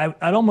mind.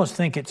 I'd almost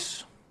think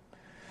it's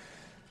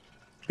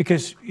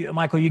because,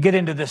 Michael, you get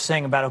into this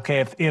thing about,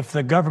 okay, if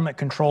the government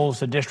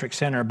controls the district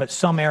center, but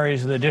some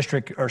areas of the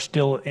district are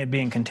still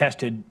being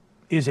contested,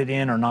 is it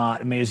in or not?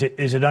 I mean, is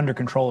it under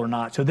control or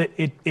not? So that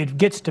it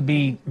gets to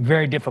be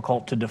very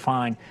difficult to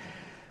define.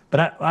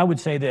 But I would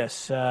say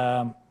this.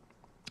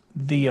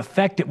 The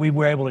effect that we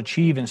were able to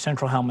achieve in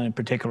Central Helmand in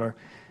particular,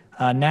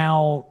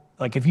 now,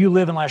 like if you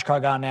live in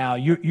Lashkar now,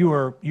 you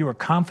are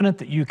confident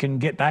that you can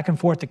get back and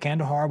forth to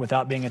Kandahar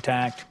without being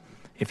attacked.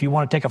 If you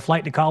want to take a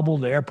flight to Kabul,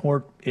 the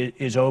airport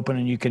is open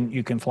and you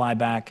can fly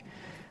back.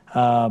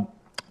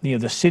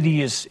 The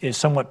city is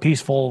somewhat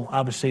peaceful.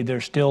 Obviously,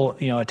 there's still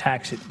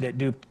attacks that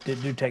do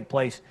take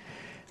place.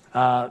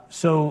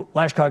 So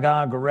Lashkar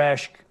Gah,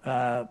 Gereshk,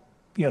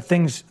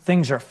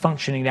 things are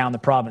functioning down the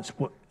province.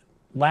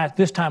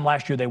 This time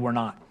last year, they were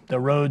not. The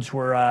roads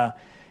were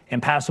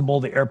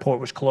impassable. The airport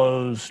was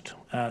closed.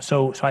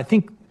 So I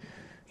think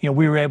we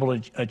were able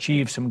to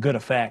achieve some good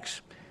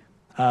effects.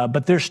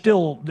 But there's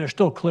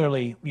still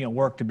clearly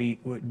work to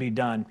be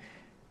done.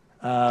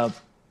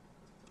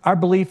 Our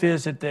belief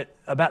is that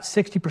about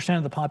 60%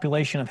 of the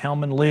population of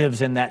Helmand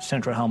lives in that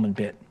central Helmand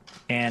bit.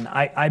 And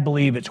I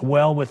believe it's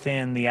well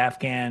within the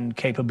Afghan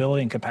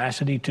capability and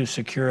capacity to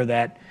secure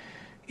that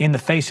in the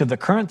face of the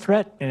current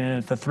threat. And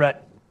if the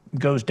threat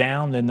goes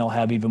down, then they'll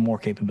have even more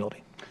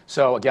capability.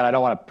 So again, I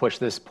don't want to push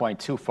this point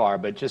too far,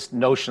 but just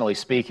notionally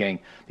speaking,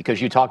 because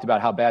you talked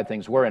about how bad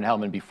things were in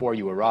Helmand before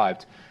you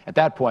arrived. At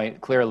that point,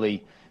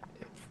 clearly,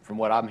 from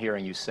what I'm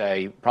hearing you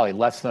say, probably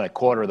less than a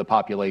quarter of the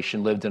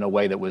population lived in a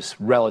way that was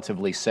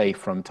relatively safe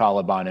from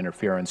Taliban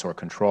interference or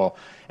control.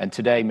 And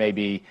today,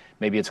 maybe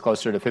it's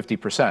closer to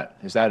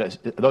 50%.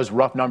 Are those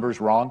rough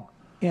numbers wrong?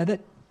 Yeah,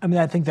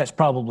 I think that's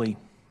probably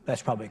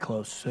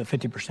close, a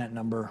 50%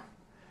 number.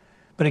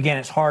 But again,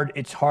 it's hard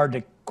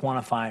to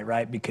quantify it,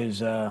 right?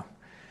 Because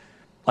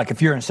like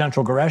if you're in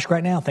central Gereshk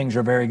right now, things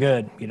are very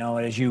good. You know,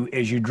 as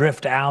you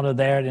drift out of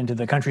there into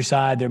the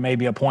countryside, there may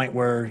be a point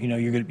where, you know,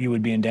 you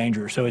would be in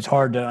danger. So it's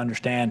hard to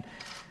understand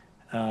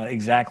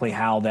exactly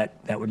how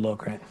that would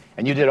look, right?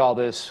 And you did all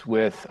this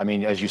with, I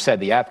mean, as you said,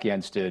 the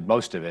Afghans did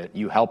most of it.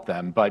 You helped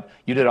them, but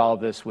you did all of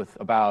this with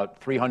about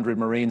 300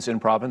 Marines in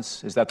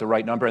province. Is that the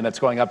right number? And that's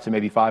going up to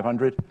maybe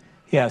 500?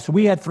 Yeah, so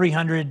we had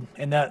 300,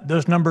 and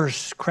those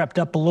numbers crept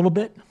up a little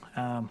bit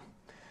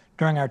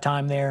during our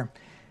time there.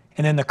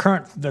 And then the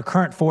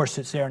current force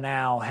that's there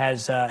now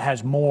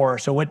has more.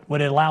 So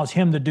what it allows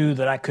him to do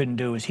that I couldn't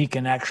do is he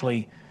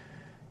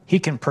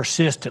can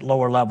persist at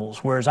lower levels,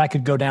 whereas I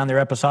could go down there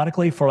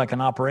episodically for like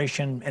an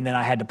operation, and then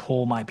I had to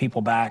pull my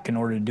people back in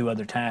order to do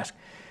other tasks.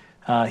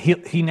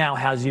 He now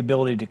has the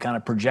ability to kind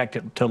of project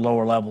it to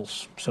lower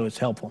levels, so it's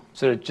helpful.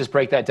 So to just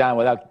break that down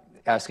without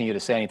asking you to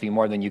say anything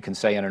more than you can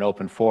say in an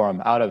open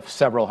forum, out of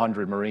several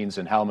hundred Marines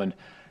in Helmand,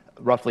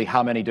 roughly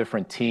how many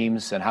different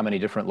teams and how many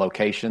different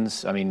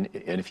locations? I mean,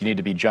 and if you need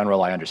to be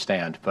general, I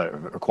understand, but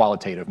or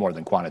qualitative more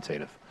than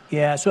quantitative.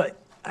 Yeah, so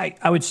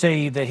I would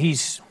say that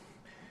he's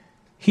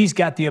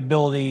got the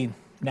ability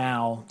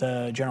now,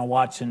 the General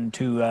Watson,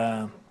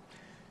 to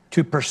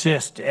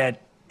persist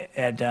at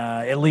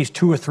least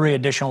 2 or 3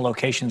 additional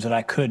locations that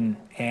I couldn't,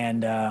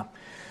 and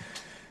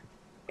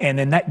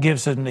then that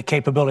gives them the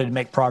capability to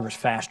make progress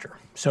faster.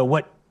 So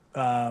what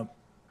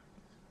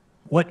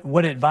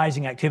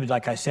advising activity,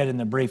 like I said in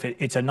the brief,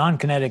 it's a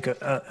non-kinetic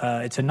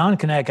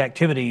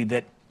activity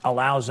that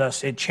allows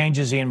us. It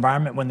changes the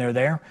environment when they're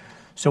there.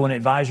 So when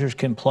advisors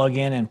can plug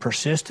in and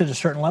persist at a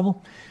certain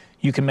level,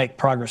 you can make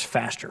progress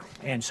faster.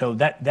 And so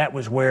that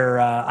was where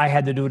I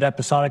had to do it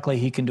episodically.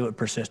 He can do it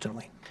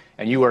persistently.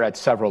 And you were at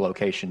several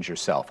locations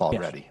yourself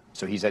already. Yes.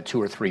 So he's at 2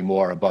 or 3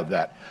 more above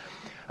that.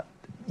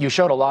 You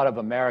showed a lot of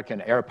American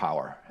air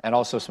power and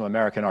also some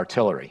American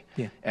artillery.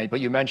 Yeah.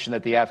 But you mentioned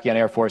that the Afghan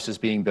Air Force is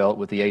being built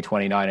with the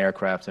A-29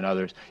 aircraft and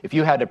others. If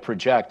you had to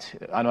project,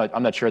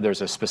 I'm not sure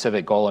there's a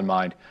specific goal in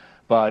mind,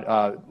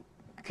 but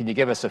can you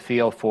give us a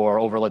feel for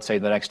over, let's say,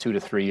 the next 2 to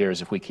 3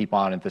 years, if we keep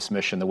on at this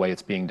mission the way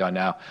it's being done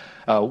now,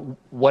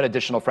 what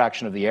additional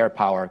fraction of the air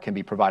power can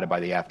be provided by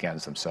the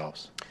Afghans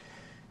themselves?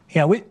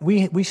 Yeah,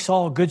 we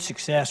saw good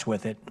success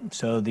with it.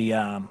 So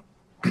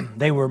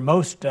they were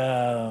most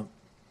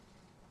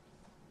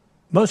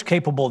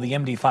capable of the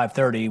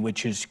MD-530,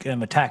 which is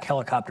an attack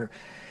helicopter.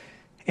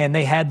 And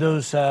they had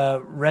those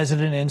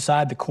resident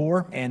inside the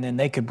Corps, and then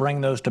they could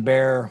bring those to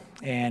bear.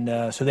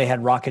 And so they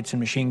had rockets and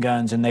machine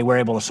guns, and they were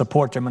able to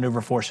support their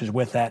maneuver forces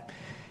with that.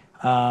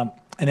 And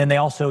then they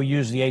also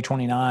used the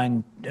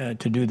A-29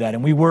 to do that.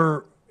 And we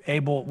were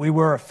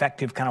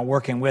effective kind of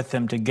working with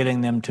them to getting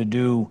them to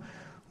do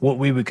what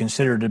we would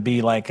consider to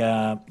be like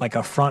a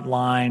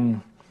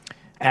frontline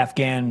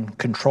Afghan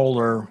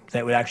controller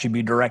that would actually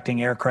be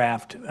directing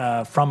aircraft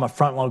from a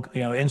front,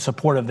 in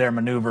support of their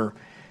maneuver,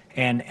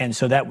 and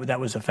so that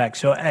was effective.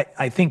 So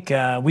I think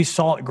we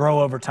saw it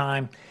grow over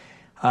time.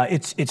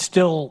 It's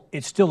still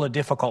a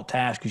difficult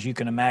task, as you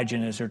can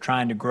imagine, as they're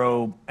trying to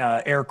grow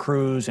air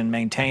crews and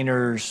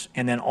maintainers,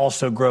 and then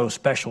also grow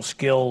special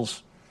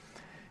skills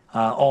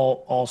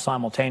all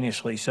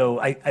simultaneously. So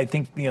I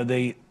think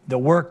the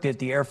work that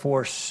the Air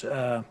Force.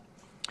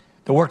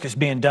 The work that's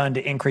being done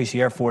to increase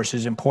the Air Force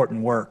is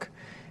important work,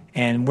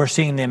 and we're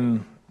seeing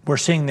them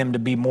to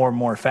be more and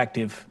more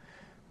effective,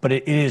 but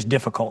it is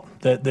difficult.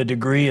 The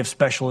degree of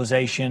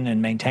specialization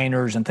and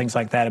maintainers and things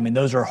like that. I mean,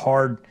 those are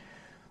hard.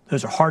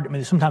 I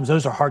mean, sometimes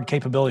those are hard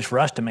capabilities for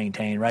us to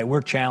maintain, right?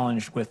 We're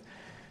challenged with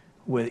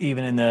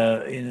even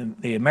in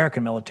the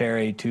American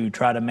military to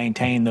try to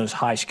maintain those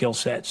high skill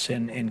sets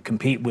and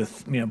compete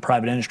with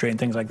private industry and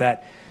things like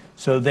that.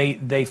 So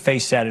they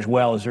face that as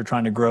well as they're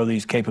trying to grow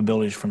these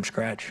capabilities from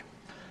scratch.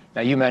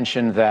 Now, you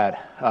mentioned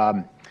that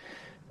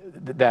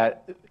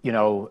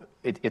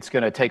it's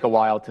going to take a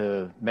while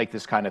to make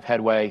this kind of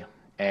headway,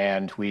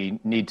 and we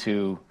need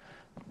to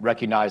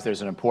recognize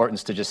there's an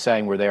importance to just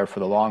saying we're there for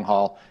the long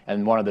haul.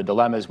 And one of the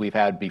dilemmas we've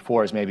had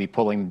before is maybe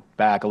pulling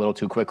back a little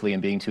too quickly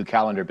and being too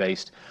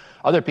calendar-based.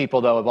 Other people,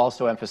 though, have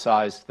also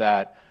emphasized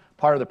that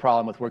part of the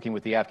problem with working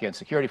with the Afghan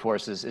security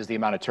forces is the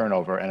amount of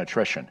turnover and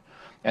attrition.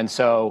 And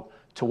so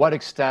to what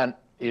extent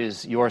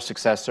is your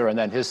successor and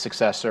then his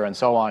successor and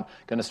so on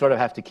going to sort of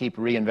have to keep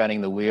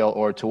reinventing the wheel,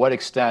 or to what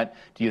extent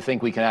do you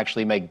think we can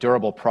actually make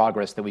durable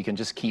progress that we can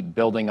just keep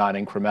building on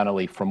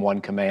incrementally from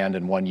one command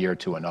and 1 year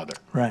to another?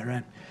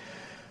 Right.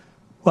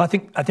 Well, I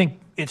think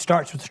it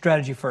starts with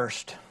strategy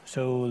first.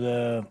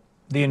 So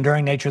the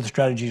enduring nature of the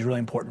strategy is really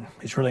important.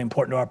 It's really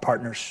important to our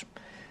partners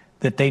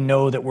that they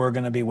know that we're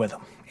going to be with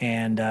them,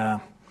 and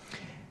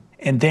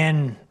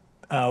then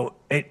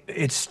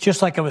it's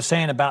just like I was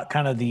saying about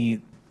kind of the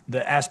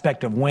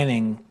aspect of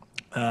winning.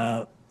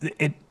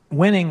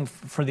 Winning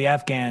for the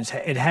Afghans,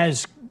 it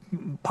has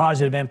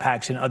positive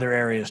impacts in other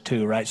areas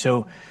too, right?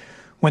 So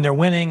when they're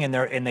winning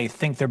and they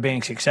think they're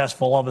being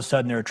successful, all of a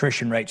sudden their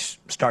attrition rates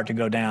start to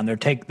go down.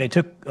 They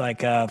took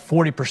like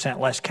 40%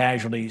 less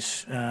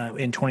casualties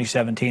in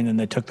 2017 than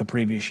they took the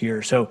previous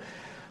year. So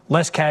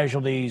less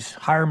casualties,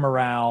 higher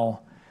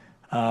morale.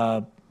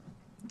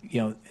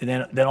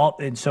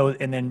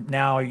 then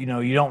now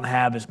you don't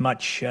have as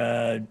much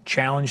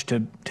challenge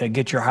to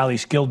get your highly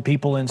skilled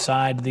people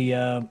inside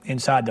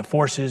the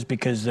forces,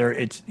 because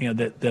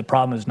the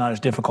problem is not as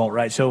difficult,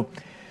 right? So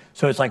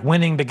it's like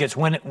winning begets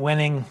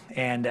winning,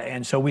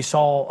 and so we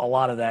saw a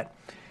lot of that.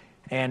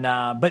 And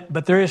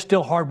but there is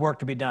still hard work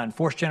to be done.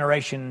 Force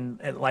generation,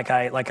 like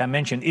I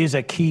mentioned, is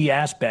a key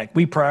aspect.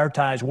 We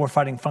prioritize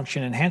warfighting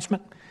function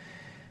enhancement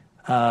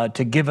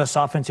to give us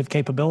offensive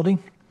capability,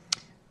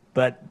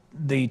 but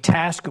the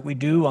tasks that we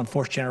do on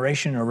force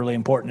generation are really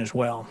important as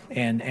well.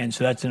 And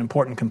so that's an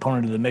important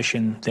component of the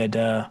mission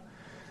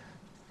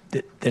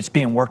that's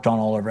being worked on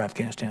all over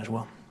Afghanistan as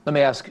well. Let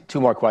me ask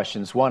two more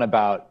questions. One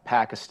about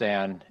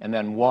Pakistan, and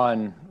then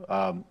one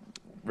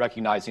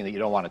recognizing that you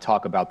don't want to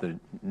talk about the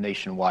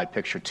nationwide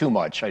picture too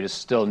much. I just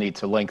still need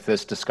to link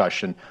this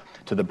discussion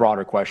to the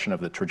broader question of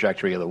the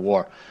trajectory of the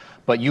war.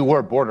 But you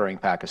were bordering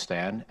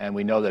Pakistan, and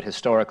we know that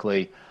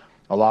historically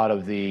a lot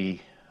of the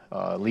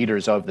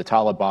leaders of the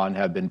Taliban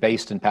have been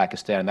based in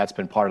Pakistan. That's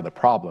been part of the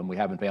problem. We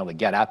haven't been able to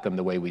get at them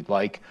the way we'd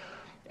like,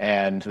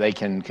 and they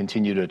can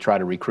continue to try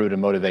to recruit and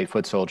motivate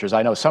foot soldiers.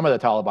 I know some of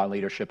the Taliban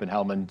leadership in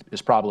Helmand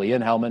is probably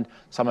in Helmand.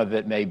 Some of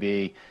it may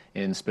be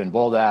in Spin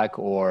Boldak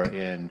or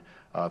in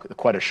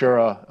Quetta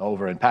Shura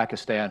over in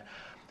Pakistan.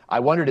 I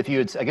wondered if you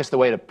had, I guess the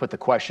way to put the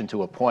question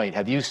to a point,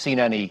 have you seen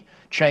any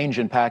change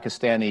in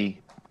Pakistani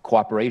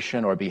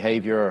cooperation or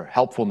behavior or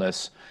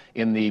helpfulness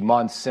in the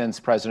months since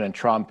President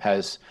Trump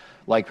has,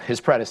 like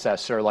his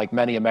predecessor, like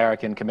many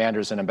American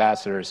commanders and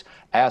ambassadors,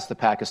 asked the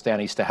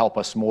Pakistanis to help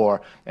us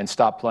more and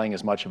stop playing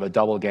as much of a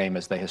double game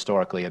as they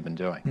historically have been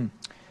doing?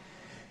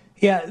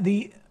 Yeah,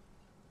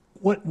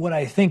 what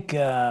I think,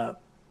 the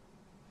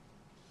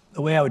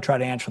way I would try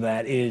to answer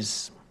that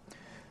is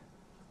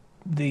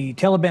the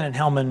Taliban in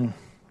Helmand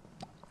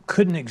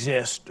couldn't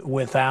exist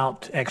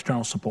without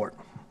external support.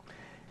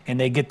 And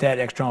they get that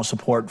external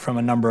support from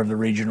a number of the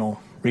regional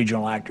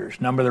actors.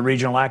 A number of the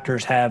regional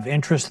actors have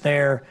interest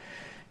there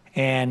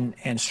and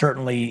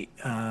certainly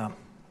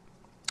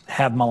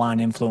have malign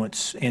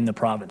influence in the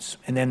province.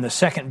 And then the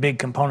second big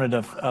component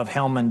of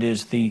Helmand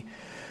is the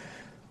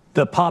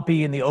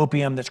poppy and the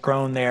opium that's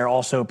grown there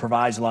also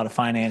provides a lot of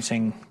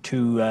financing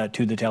to the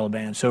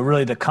Taliban. So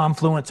really the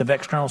confluence of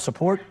external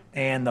support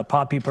and the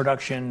poppy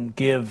production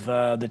give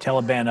the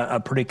Taliban a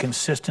pretty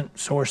consistent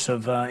source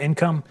of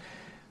income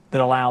that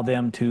allow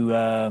them to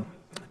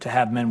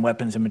have men,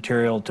 weapons, and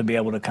material to be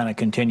able to kind of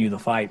continue the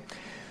fight.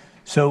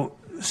 So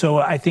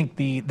I think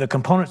the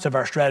components of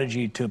our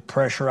strategy to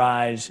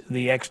pressurize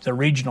the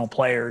regional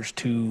players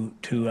to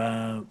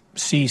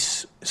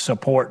cease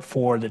support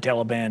for the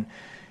Taliban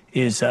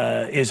is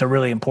a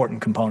really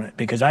important component,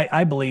 because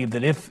I believe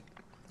that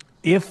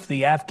if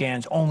the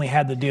Afghans only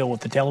had to deal with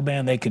the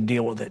Taliban, they could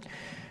deal with it.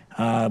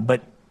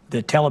 But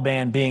the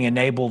Taliban being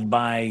enabled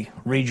by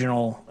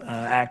regional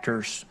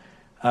actors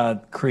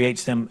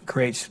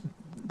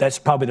that's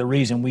probably the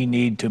reason we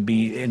need to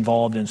be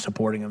involved in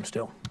supporting them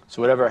still.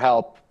 So whatever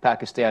help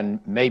Pakistan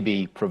may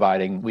be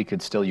providing, we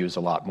could still use a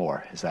lot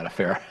more. Is that a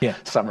fair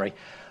summary?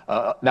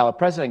 Now,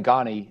 President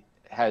Ghani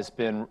has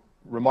been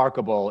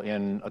remarkable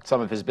in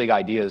some of his big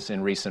ideas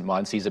in recent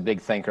months. He's a big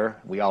thinker.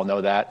 We all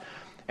know that.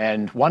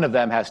 And one of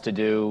them has to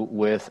do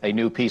with a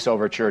new peace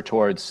overture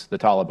towards the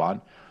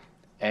Taliban.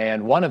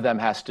 And one of them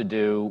has to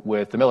do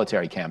with the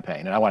military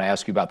campaign. And I want to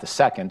ask you about the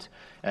second,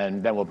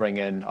 and then we'll bring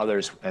in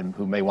others and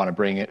who may want to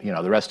bring it,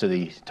 the rest of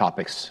the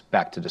topics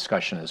back to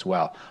discussion as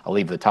well. I'll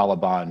leave the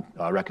Taliban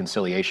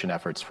reconciliation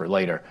efforts for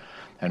later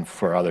and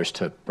for others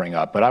to bring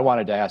up. But I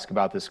wanted to ask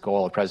about this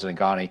goal of President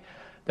Ghani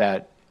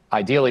that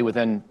ideally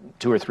within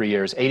 2 or 3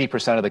 years,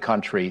 80% of the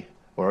country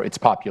or its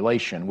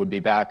population would be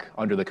back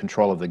under the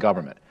control of the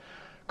government.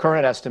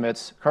 Current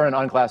estimates, current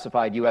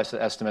unclassified U.S.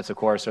 estimates, of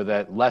course, are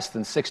that less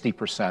than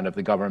 60% of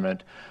the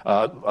government,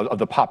 of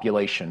the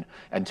population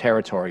and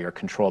territory are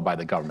controlled by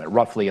the government,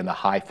 roughly in the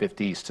high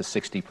 50s to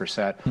 60%.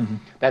 Mm-hmm.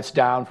 That's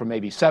down from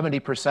maybe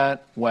 70%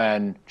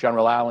 when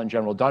General Allen,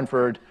 General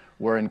Dunford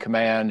were in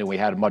command and we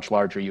had a much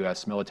larger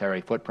U.S.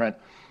 military footprint.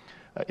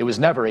 It was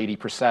never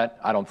 80%,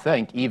 I don't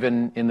think,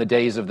 even in the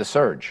days of the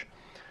surge.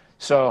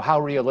 So how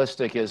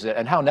realistic is it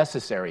and how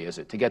necessary is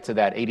it to get to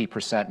that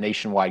 80%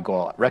 nationwide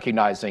goal,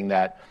 recognizing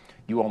that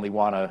you only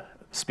want to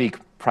speak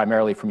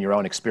primarily from your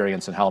own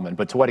experience in Helmand,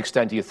 but to what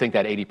extent do you think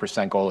that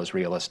 80% goal is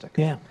realistic?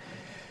 Yeah.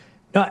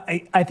 No,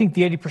 I think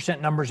the 80%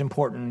 number is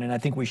important, and I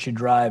think we should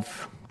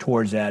drive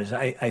towards that.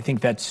 I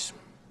think that's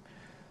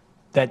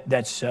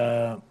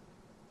a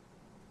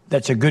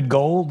good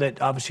goal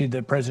that obviously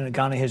the President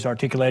Ghani has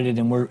articulated,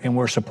 and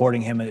we're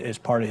supporting him as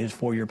part of his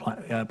 4-year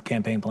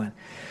campaign plan.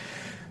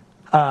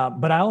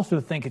 But I also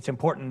think it's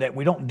important that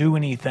we don't do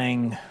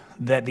anything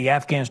that the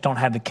Afghans don't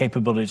have the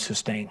capability to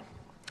sustain.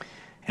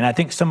 And I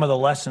think some of the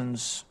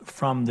lessons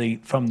from the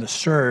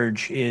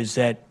surge is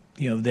that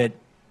that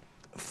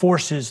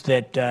forces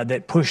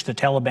that push the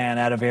Taliban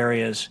out of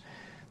areas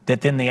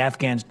that then the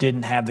Afghans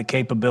didn't have the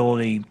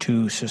capability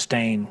to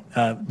sustain,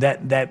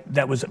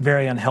 that was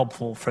very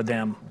unhelpful for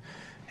them.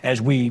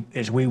 as we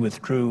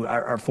withdrew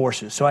our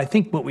forces. So I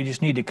think what we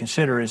just need to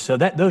consider is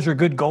those are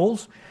good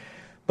goals,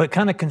 but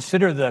kind of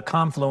consider the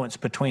confluence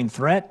between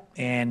threat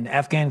and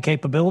Afghan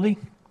capability,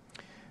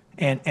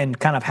 and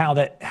kind of how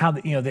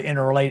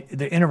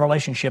the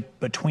interrelationship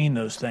between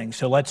those things.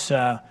 So let's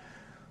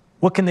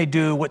what can they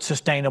do? What's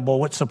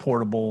sustainable? What's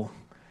supportable?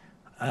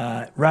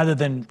 Rather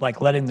than like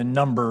letting the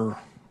number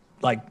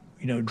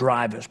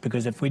drive us,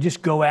 because if we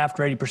just go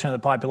after 80% of the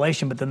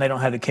population, but then they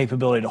don't have the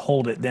capability to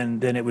hold it,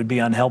 then it would be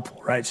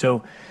unhelpful, right?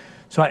 So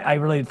I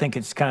really think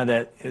it's kind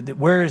of that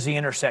where is the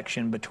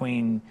intersection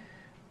between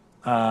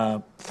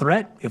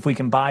threat, if we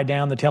can buy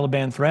down the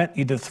Taliban threat,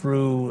 either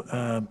through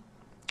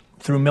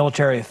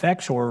military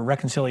effects or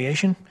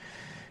reconciliation,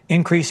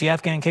 increase the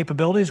Afghan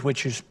capabilities,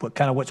 which is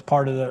what's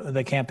part of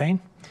the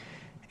campaign,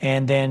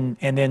 and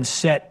then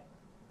set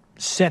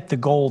the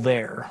goal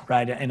there,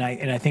 right? And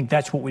I think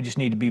that's what we just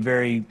need to be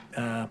very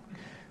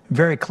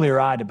very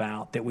clear-eyed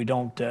about, that we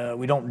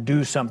don't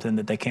do something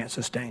that they can't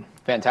sustain.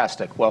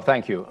 Fantastic. Well,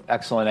 thank you.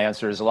 Excellent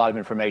answers. A lot of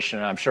information,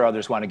 and I'm sure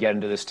others want to get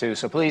into this too.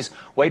 So please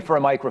wait for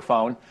a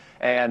microphone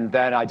and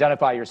then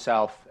identify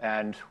yourself,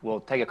 and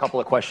we'll take a couple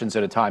of questions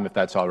at a time if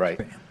that's all right.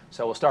 Great.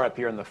 So we'll start up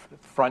here in the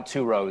front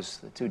two rows,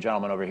 the two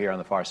gentlemen over here on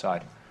the far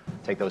side.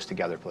 Take those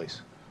together,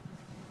 please.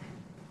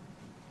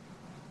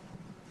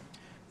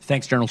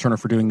 Thanks, General Turner,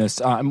 for doing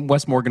this. I'm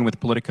Wes Morgan with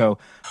Politico.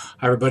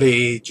 Hi,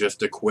 everybody.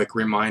 Just a quick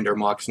reminder,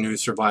 Mox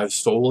News survives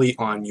solely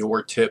on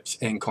your tips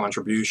and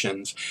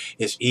contributions.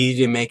 It's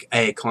easy to make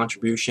a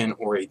contribution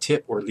or a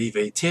tip or leave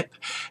a tip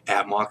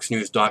at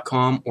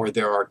moxnews.com, or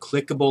there are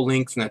clickable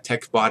links in the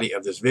text body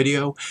of this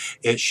video.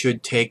 It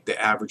should take the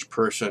average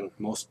person,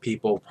 most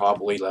people,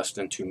 probably less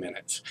than 2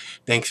 minutes.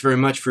 Thanks very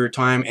much for your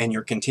time and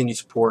your continued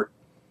support.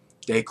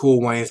 Stay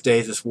cool. One of these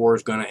days, this war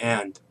is going to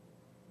end.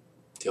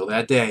 Till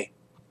that day.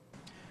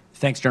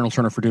 Thanks, General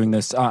Turner, for doing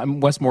this.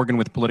 I'm Wes Morgan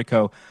with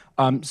Politico.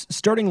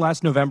 Starting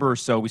last November or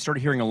so, we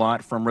started hearing a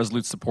lot from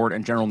Resolute Support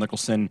and General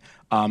Nicholson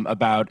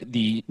about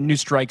the new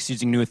strikes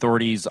using new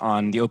authorities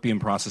on the opium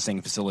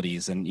processing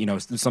facilities, and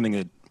it's something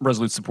that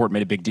Resolute Support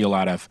made a big deal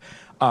out of.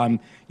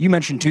 You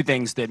mentioned two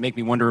things that make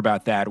me wonder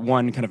about that.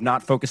 One, kind of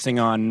not focusing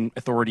on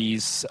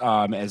authorities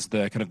as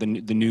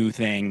the new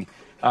thing.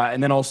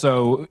 And then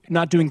also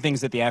not doing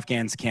things that the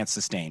Afghans can't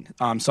sustain.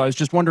 So I was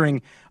just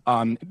wondering,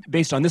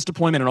 based on this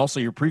deployment and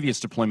also your previous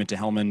deployment to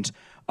Helmand,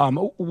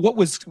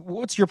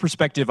 what's your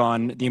perspective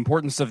on the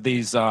importance of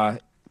these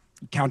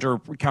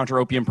counter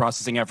opium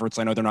processing efforts?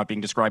 I know they're not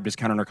being described as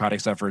counter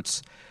narcotics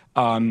efforts.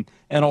 And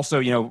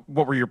also,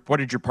 what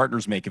did your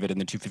partners make of it in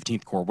the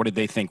 215th Corps? What did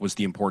they think was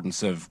the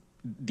importance of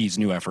these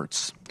new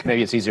efforts?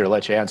 Maybe it's easier to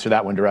let you answer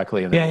that one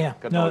directly. And yeah.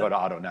 We'll go to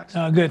Otto next.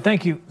 Good.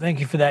 Thank you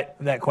for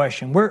that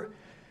question.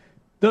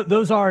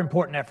 Those are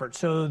important efforts.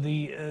 So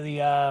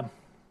the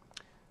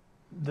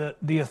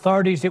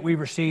authorities that we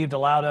received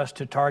allowed us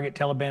to target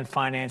Taliban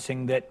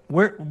financing.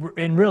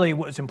 And really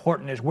what's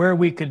important is where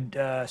we could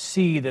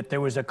see that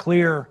there was a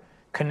clear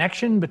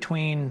connection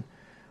between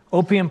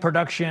opium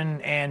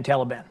production and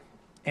Taliban.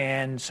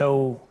 And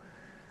so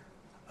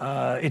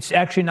it's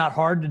actually not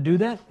hard to do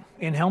that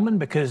in Helmand,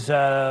 because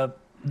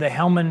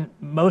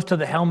most of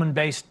the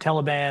Helmand-based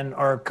Taliban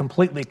are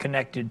completely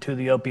connected to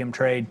the opium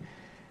trade,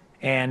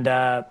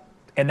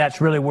 and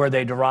that's really where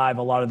they derive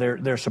a lot of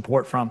their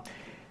support from.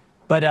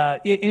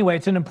 But anyway,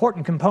 it's an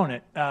important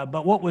component.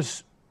 But what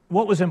was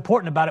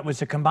important about it was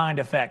the combined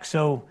effect.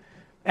 So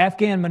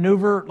Afghan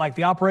maneuver, like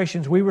the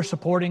operations we were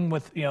supporting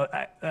with,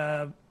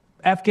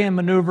 Afghan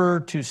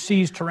maneuver to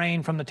seize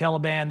terrain from the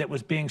Taliban that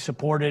was being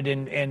supported,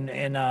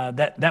 and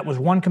that was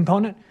one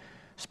component.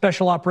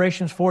 Special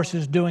operations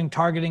forces doing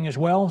targeting as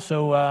well.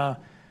 So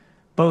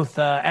both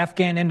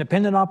Afghan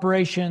independent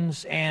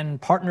operations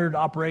and partnered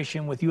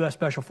operation with U.S.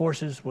 Special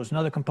Forces was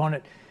another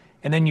component,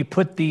 and then you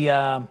put the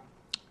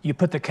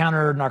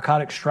counter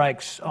narcotic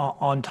strikes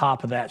on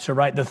top of that. So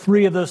the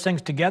three of those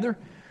things together,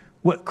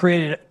 what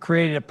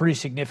created a pretty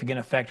significant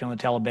effect on the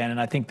Taliban,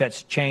 and I think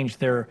that's changed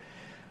their.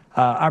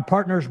 Our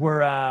partners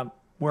were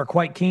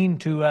quite keen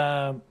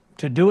to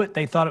do it.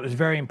 They thought it was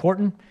very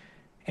important.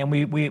 And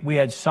we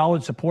had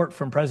solid support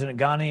from President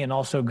Ghani and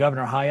also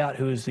Governor Hayat,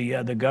 who is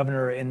the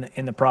governor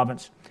in the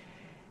province.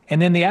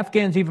 And then the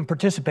Afghans even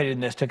participated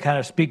in this. To kind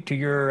of speak to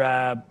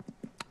your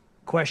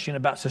question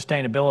about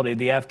sustainability,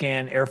 the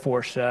Afghan Air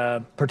Force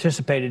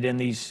participated in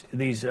these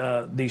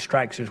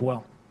strikes as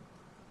well.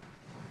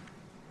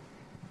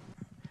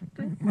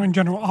 I'm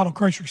General Otto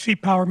Kreischer, Sea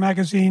Power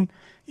Magazine.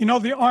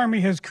 The Army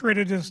has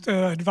created this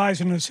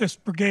advise and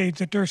assist brigades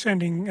that they're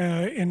sending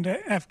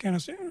into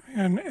Afghanistan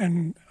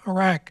and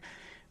Iraq.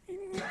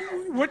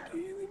 What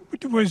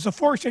was the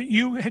force that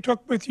you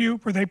took with you?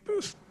 Were they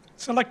picked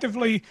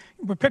selectively,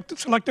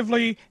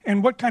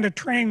 and what kind of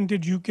training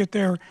did you get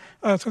there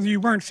so that you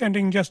weren't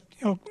sending just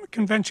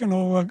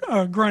conventional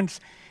grunts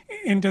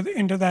into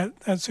that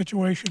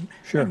situation?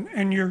 Sure.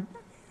 And your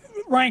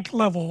rank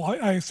level,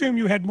 I assume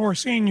you had more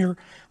senior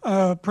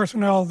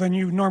personnel than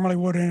you normally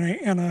would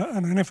in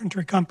an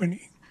infantry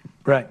company.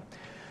 Right.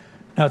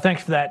 No,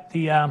 thanks for that.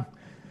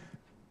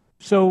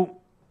 So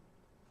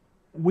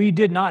we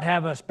did not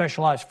have a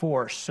specialized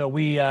force, so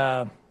we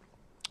had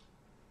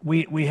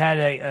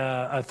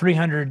a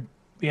 300,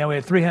 we had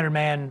a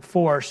 300-man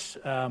force.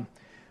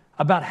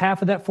 About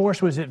half of that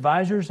force was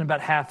advisors, and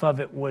about half of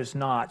it was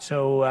not.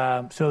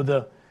 So,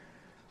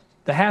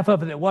 the half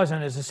of it that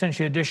wasn't is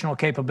essentially additional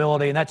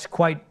capability,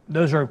 and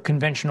those are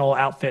conventional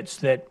outfits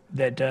that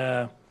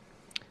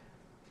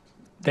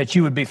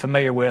you would be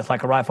familiar with,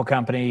 like a rifle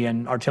company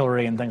and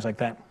artillery and things like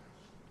that.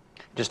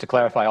 Just to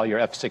clarify, all your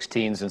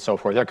F-16s and so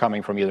forth, they're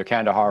coming from either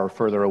Kandahar or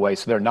further away,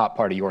 so they're not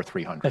part of your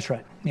 300. That's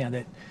right.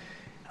 Yeah.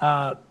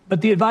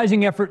 But the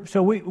advising effort.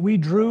 So we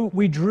drew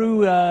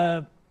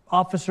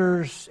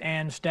officers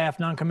and staff,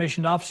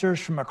 non-commissioned officers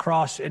from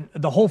across. And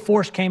the whole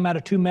force came out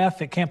of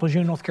 2MEF at Camp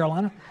Lejeune, North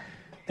Carolina.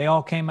 They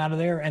all came out of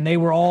there, and they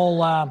were all,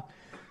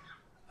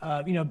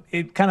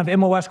 kind of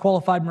MOS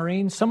qualified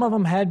Marines. Some of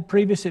them had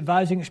previous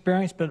advising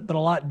experience, but a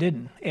lot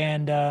didn't.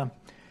 And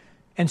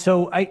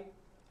so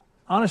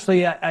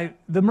honestly,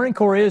 the Marine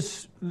Corps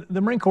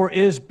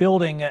is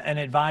building an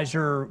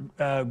advisor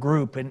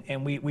group,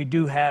 and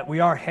we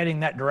are heading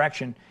that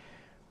direction.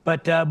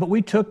 But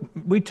we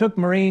took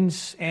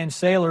Marines and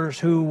sailors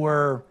who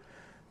were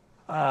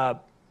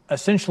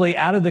essentially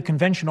out of the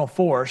conventional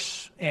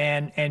force,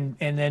 and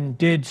then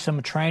did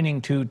some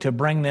training to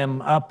bring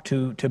them up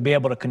to be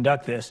able to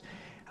conduct this.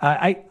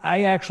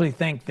 I actually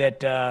think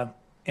that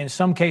in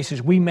some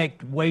cases we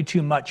make way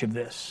too much of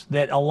this.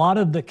 That a lot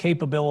of the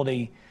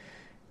capability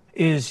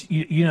is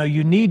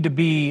you need to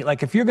be,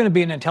 like, if you're going to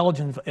be an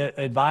intelligence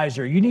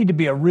advisor, you need to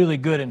be a really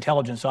good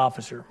intelligence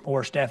officer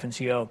or staff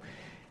NCO.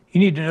 You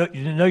need to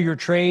know your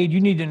trade.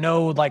 You need to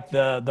know, like,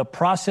 the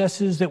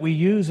processes that we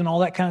use and all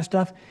that kind of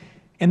stuff.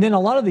 And then a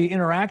lot of the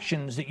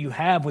interactions that you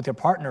have with your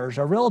partners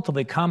are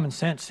relatively common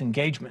sense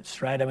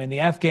engagements, right? I mean, the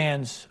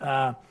Afghans,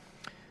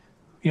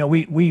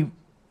 we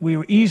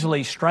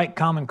easily strike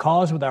common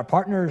cause with our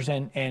partners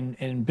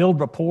and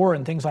build rapport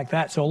and things like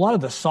that. So a lot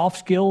of the soft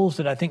skills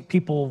that I think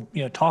people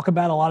talk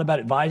about a lot about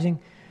advising,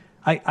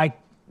 I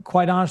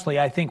quite honestly,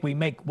 I think we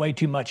make way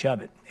too much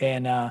of it,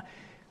 and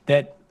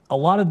that a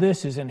lot of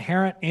this is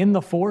inherent in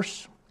the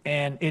force,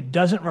 and it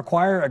doesn't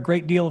require a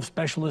great deal of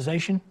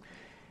specialization.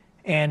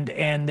 And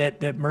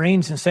that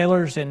Marines and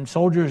sailors and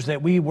soldiers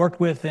that we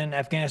worked with in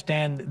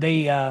Afghanistan,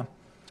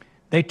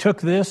 they took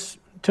to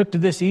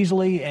this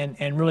easily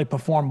and really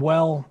performed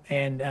well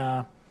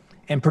and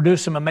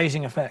produced some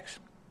amazing effects.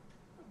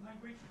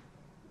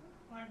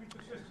 Language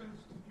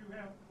assistance. Did you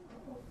have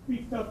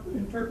beefed up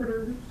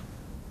interpreters?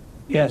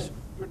 Yes.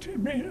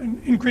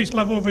 An increased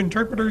level of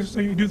interpreters, so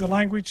you do the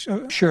language.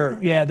 Sure.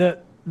 Yeah.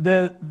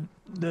 The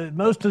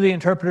most of the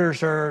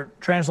interpreters or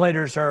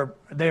translators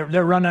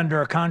they're run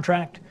under a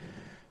contract.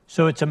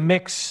 So it's a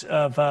mix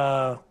of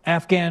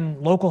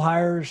Afghan local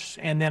hires,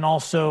 and then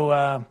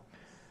also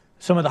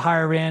some of the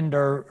higher end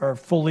are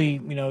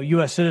fully,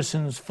 U.S.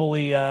 citizens,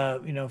 fully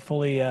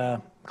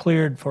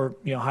cleared for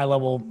high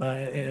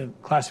level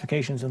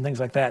classifications and things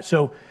like that.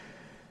 So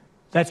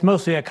that's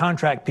mostly a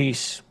contract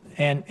piece,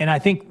 and I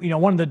think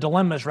one of the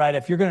dilemmas, right?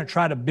 If you're going to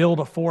try to build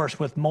a force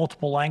with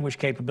multiple language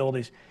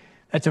capabilities,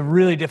 that's a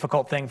really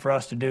difficult thing for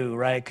us to do,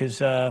 right?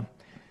 Because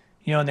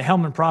in the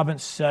Helmand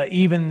province,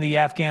 even the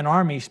Afghan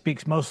Army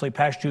speaks mostly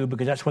Pashto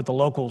because that's what the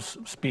locals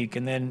speak.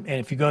 And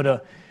if you go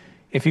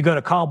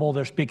to Kabul,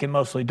 they're speaking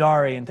mostly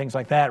Dari and things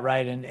like that,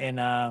 right?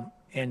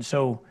 And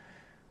so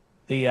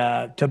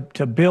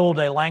to build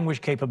a language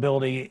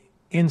capability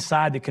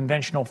inside the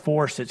conventional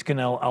force that's going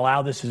to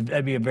allow this,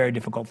 that'd be a very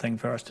difficult thing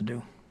for us to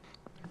do.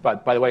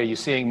 But by the way, are you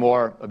seeing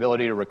more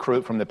ability to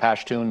recruit from the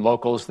Pashtun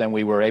locals than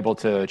we were able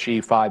to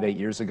achieve 5-8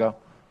 years ago?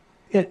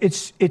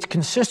 It's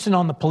consistent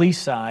on the police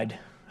side.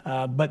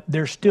 But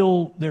they're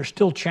still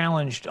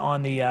challenged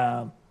on the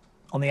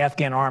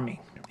Afghan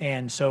Army,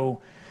 and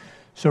so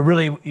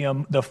really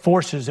the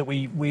forces that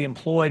we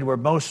employed were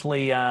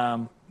mostly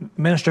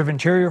Minister of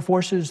Interior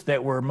forces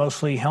that were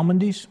mostly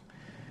Helmandis,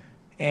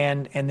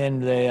 and then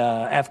the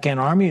Afghan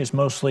Army is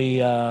mostly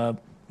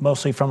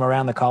from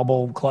around the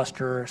Kabul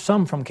cluster,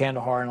 some from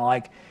Kandahar and the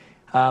like,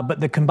 but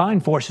the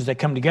combined forces that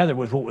come together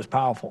was what was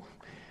powerful.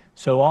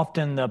 So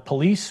often the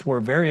police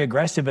were very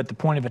aggressive at the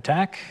point of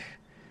attack.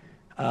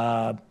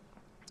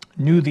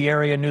 Knew the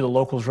area, knew the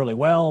locals really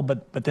well,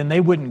 but then they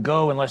wouldn't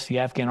go unless the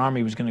Afghan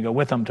Army was going to go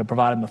with them to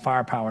provide them the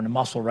firepower and the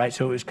muscle, right?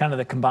 So it was kind of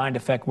the combined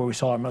effect where we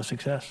saw our most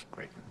success.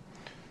 Great.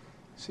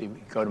 See, we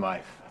go to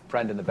my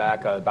friend in the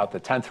back, about the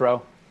 10th row.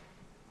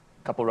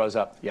 A couple rows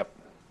up. Yep.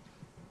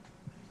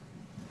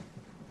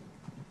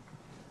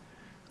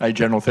 Hi,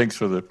 General. Thanks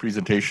for the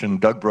presentation.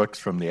 Doug Brooks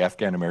from the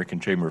Afghan American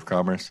Chamber of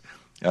Commerce.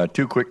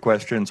 Two quick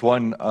questions.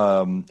 One,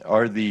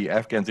 are the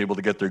Afghans able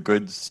to get their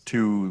goods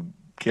to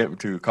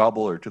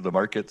Kabul or to the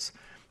markets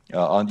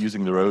on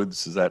using the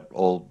roads? Is that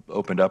all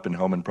opened up in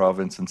Helmand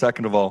province? And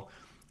second of all,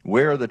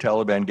 where are the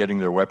Taliban getting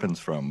their weapons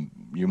from?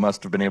 You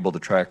must have been able to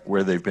track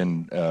where they've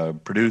been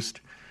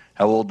produced,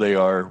 how old they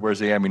are, where's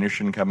the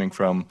ammunition coming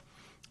from?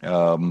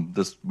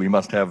 We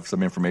must have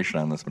some information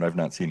on this, but I've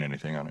not seen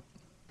anything on it.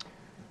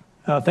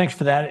 Thanks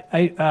for that.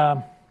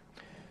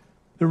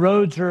 The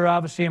roads are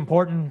obviously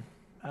important.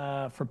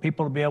 for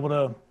people to be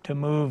able to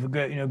move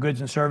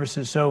goods and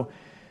services. So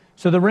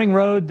the ring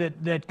road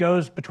that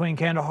goes between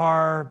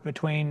Kandahar,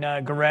 between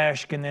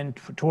Gereshk, and then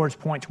towards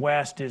points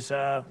west is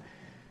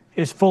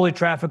fully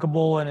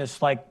trafficable, and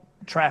it's like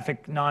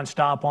traffic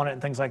nonstop on it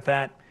and things like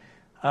that.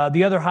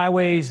 The other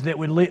highways that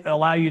would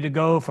allow you to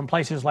go from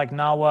places like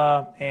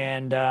Nawa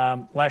and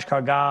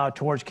Lashkar Gah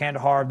towards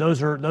Kandahar,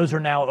 those are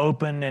now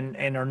open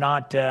and are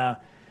not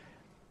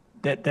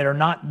they're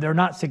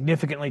not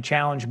significantly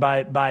challenged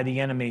by the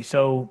enemy.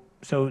 So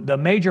the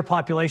major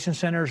population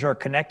centers are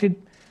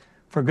connected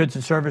for goods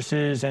and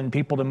services and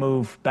people to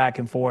move back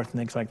and forth and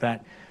things like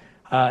that.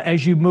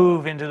 As you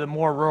move into the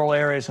more rural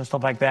areas and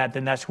stuff like that,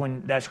 then that's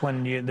when there's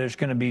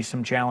going to be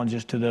some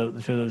challenges to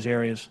those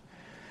areas.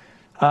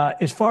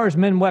 As far as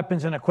men,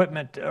 weapons, and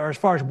equipment, or as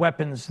far as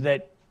weapons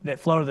that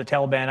flow to the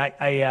Taliban,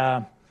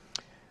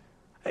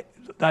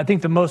 I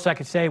think the most I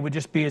could say would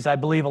just be is I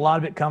believe a lot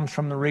of it comes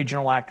from the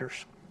regional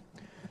actors.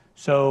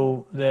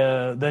 So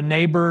the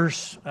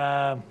neighbors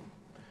of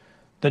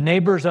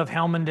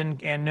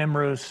Helmand and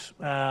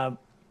Nimruz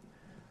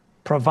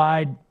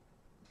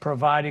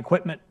provide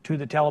equipment to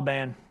the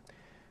Taliban,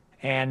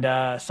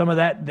 and some of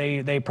that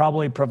they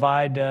probably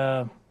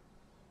provide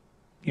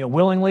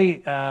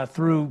willingly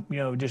through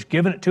just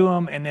giving it to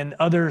them, and then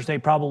others they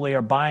probably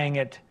are buying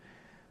it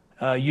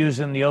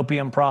using the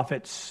opium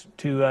profits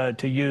to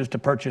use to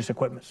purchase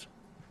equipment.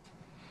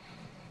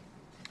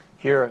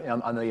 Here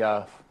on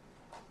the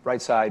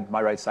right side,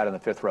 my right side on the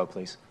fifth row,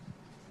 please.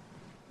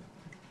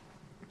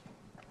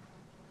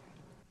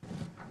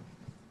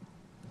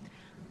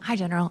 Hi,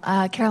 General.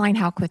 Caroline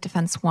Hauk with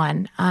Defense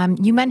One.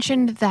 You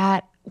mentioned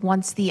that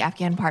once the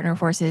Afghan partner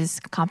forces'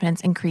 competence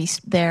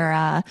increased,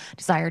 their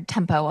desired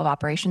tempo of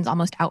operations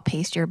almost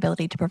outpaced your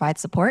ability to provide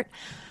support.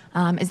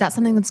 Is that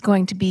something that's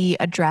going to be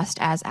addressed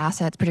as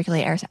assets,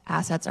 particularly air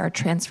assets, are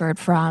transferred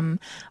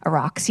from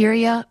Iraq,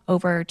 Syria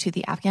over to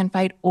the Afghan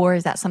fight, or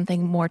is that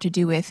something more to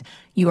do with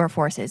your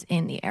forces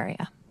in the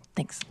area?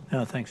 Thanks.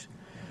 No, thanks.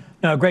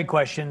 No, great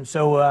question.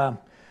 So,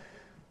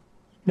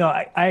 no,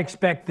 I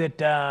expect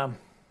that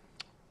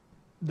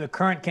the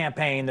current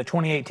campaign, the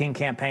 2018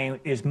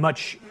 campaign,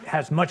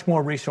 has much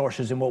more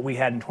resources than what we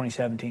had in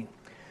 2017.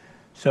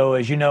 So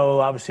as you know,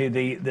 obviously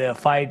the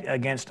fight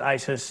against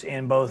ISIS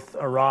in both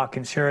Iraq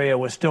and Syria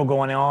was still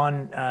going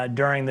on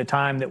during the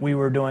time that we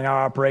were doing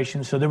our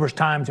operations. So there was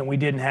times that we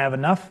didn't have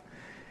enough,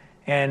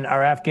 and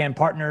our Afghan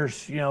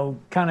partners,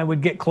 kind of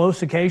would get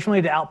close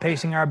occasionally to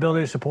outpacing our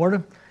ability to support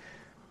them.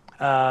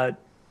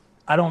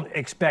 I don't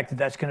expect that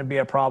that's going to be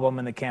a problem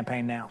in the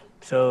campaign now.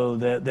 So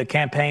the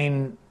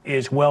campaign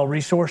is well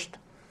resourced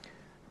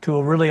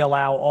to really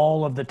allow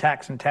all of the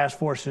TACs and task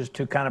forces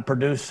to kind of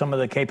produce some of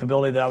the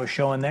capability that I was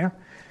showing there.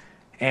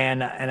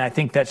 And I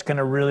think that's going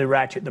to really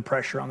ratchet the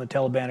pressure on the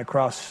Taliban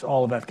across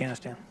all of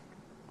Afghanistan.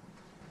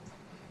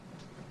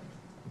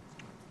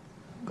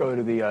 Go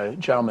to the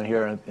gentleman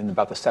here in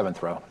about the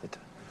seventh row, the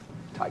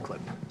tie clip.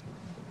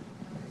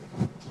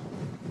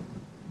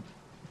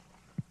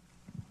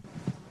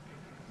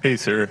 Hey,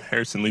 sir.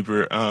 Harrison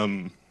Lieber,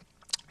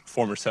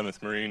 former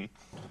 7th Marine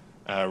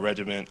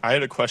Regiment. I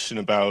had a question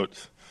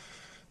about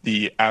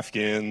the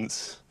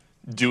Afghans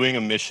doing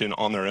a mission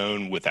on their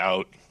own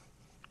without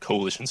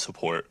coalition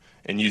support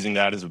and using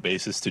that as a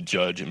basis to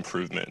judge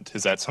improvement.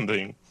 Is that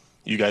something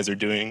you guys are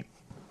doing?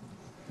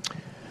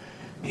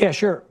 Yeah,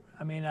 sure.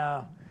 I mean,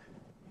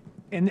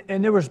 and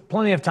there was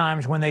plenty of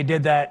times when they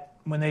did that,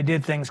 when they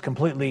did things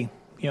completely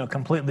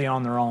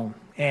on their own.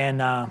 And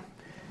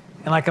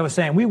like I was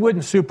saying, we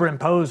wouldn't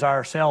superimpose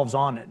ourselves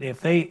on it. If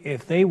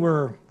they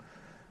were,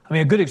 I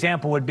mean, a good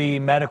example would be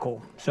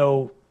medical.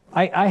 So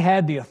I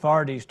had the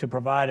authorities to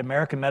provide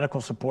American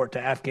medical support to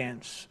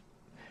Afghans,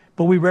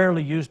 but we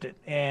rarely used it.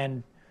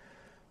 And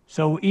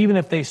so even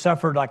if they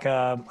suffered like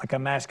a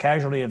mass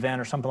casualty event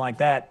or something like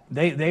that,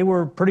 they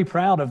were pretty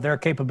proud of their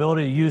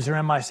capability to use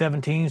their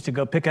Mi-17s to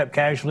go pick up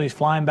casualties,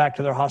 fly them back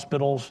to their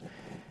hospitals,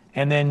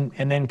 and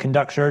then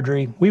conduct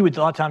surgery. We would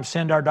a lot of times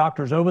send our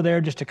doctors over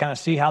there just to kind of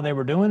see how they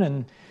were doing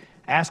and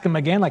ask them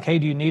again, like, hey,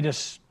 do you need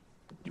us?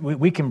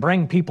 We can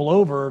bring people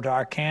over to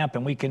our camp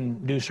and we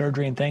can do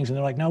surgery and things. And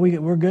they're like, no,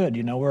 we're good.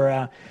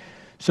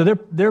 So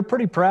they're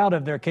pretty proud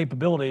of their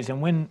capabilities.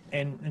 And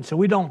so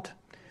we don't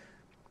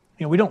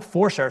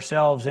force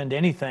ourselves into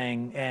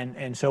anything.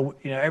 And so,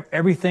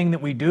 everything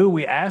that we do,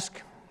 we ask,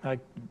 like,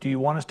 do you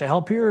want us to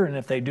help here? And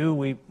if they do,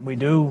 we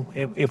do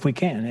if we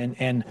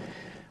can.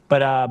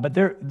 But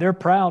they're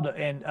proud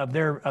of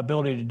their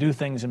ability to do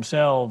things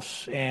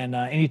themselves. And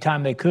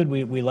anytime they could,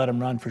 we let them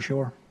run for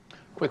sure.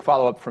 Quick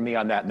follow-up from me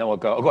on that, and then we'll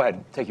go. Go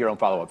ahead. Take your own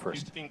follow-up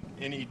first. Do you think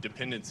any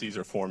dependencies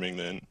are forming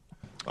then?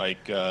 Like,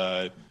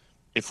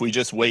 if we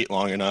just wait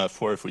long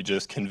enough, or if we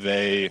just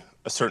convey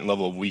a certain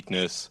level of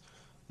weakness,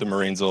 the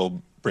Marines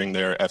will bring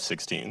their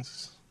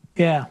F-16s?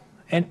 Yeah,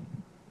 and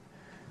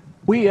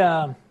we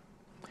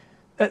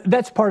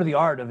that's part of the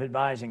art of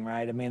advising,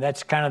 right? I mean,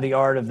 that's kind of the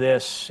art of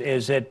this,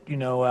 is that,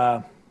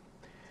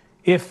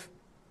 if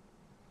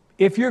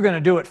if you're going to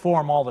do it for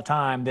them all the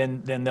time,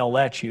 then they'll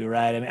let you,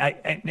 right?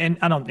 I mean,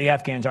 the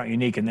Afghans aren't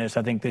unique in this.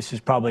 I think this is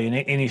probably in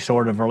any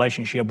sort of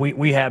relationship.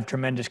 We have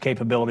tremendous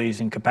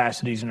capabilities and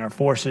capacities in our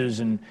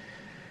forces, and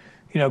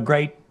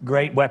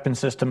great weapon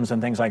systems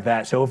and things like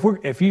that. So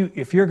if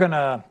you're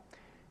gonna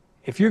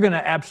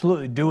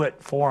absolutely do it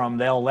for them,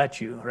 they'll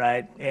let you,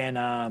 right?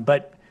 And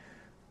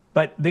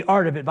but the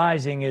art of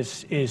advising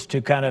is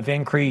to kind of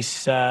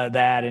increase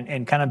that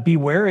and kind of be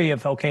wary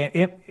of,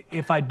 okay,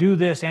 if I do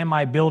this, am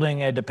I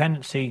building a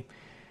dependency,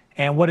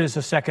 and what is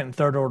the second and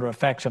third order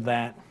effects of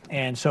that?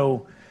 And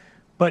so,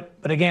 but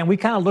again, we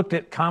kind of looked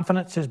at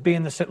confidence as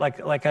being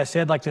like I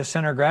said, like the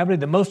center of gravity.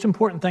 The most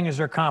important thing is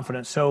their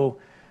confidence. So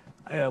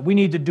we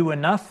need to do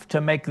enough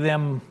to make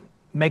them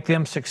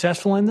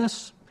successful in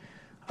this,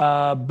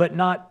 but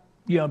not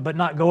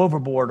go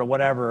overboard or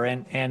whatever.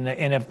 And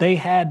if they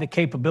had the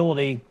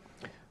capability,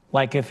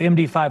 like if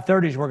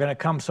MD-530s were going to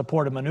come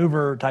support a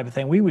maneuver type of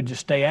thing, we would just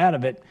stay out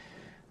of it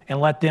and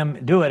let them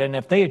do it. And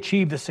if they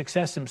achieved the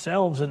success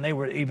themselves, then they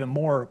were even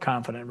more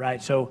confident,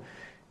 right? So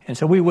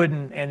we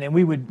wouldn't, and then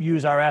we would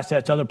use our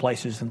assets other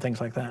places and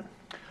things like that.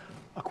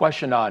 A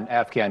question on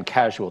Afghan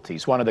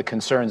casualties. One of the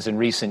concerns in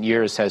recent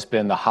years has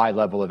been the high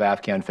level of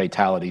Afghan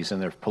fatalities in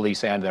their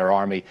police and their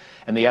army,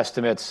 and the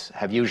estimates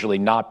have usually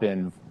not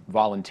been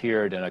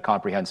volunteered in a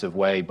comprehensive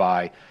way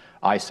by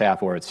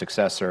ISAF or its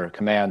successor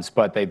commands,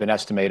 but they've been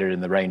estimated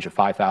in the range of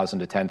 5,000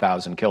 to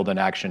 10,000 killed in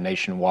action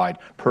nationwide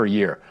per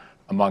year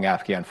among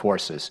Afghan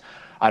forces.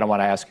 I don't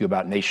want to ask you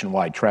about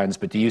nationwide trends,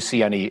 but do you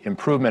see any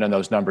improvement in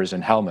those numbers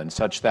in Helmand,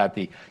 such that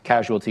the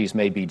casualties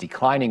may be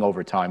declining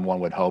over time, one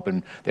would hope,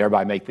 and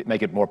thereby make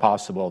it more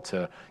possible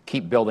to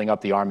keep building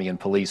up the Army and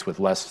police with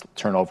less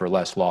turnover,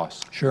 less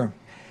loss? Sure.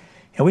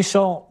 And we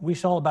saw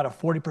about a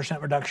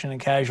 40% reduction in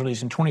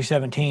casualties in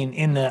 2017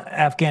 in the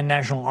Afghan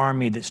National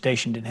Army that's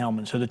stationed in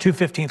Helmand. So the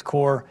 215th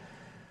Corps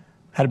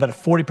had about a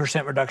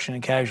 40% reduction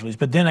in casualties.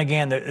 But then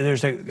again,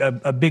 there's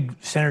a big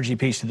synergy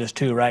piece to this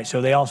too, right?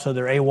 So their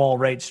AWOL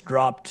rates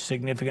dropped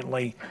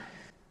significantly.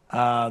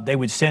 They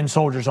would send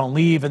soldiers on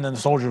leave, and then the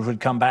soldiers would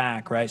come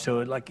back, right?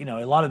 So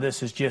a lot of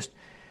this is just,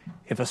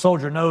 if a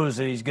soldier knows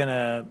that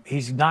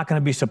he's not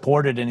gonna be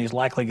supported and he's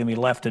likely gonna be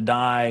left to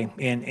die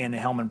in the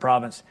Helmand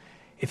province,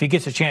 if he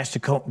gets a chance to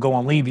go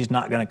on leave, he's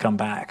not gonna come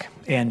back.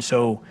 And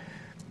so,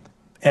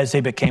 as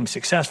they became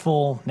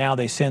successful, now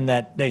they send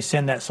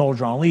that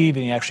soldier on leave,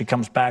 and he actually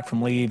comes back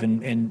from leave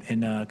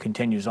and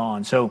continues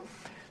on. So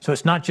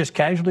it's not just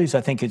casualties.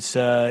 I think it's the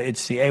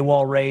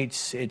AWOL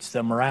rates, it's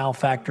the morale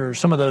factors.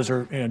 Some of those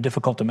are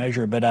difficult to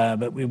measure,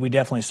 but we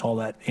definitely saw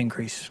that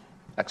increase.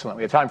 Excellent.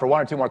 We have time for one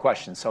or two more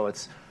questions. So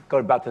let's go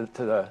about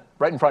to the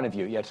right in front of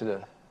you. Yeah, to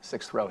the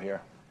sixth row here,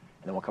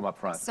 and then we'll come up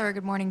front. Sir,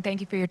 good morning.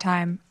 Thank you for your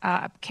time.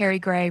 Carrie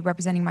Gray,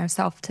 representing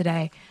myself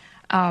today.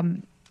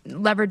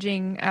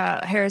 Leveraging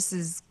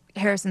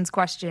Harrison's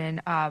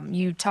question,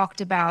 you talked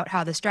about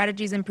how the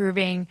strategy is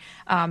improving,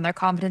 their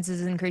confidence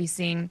is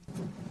increasing,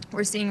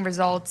 we're seeing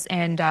results,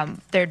 and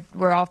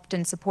we're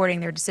often supporting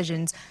their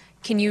decisions.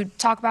 Can you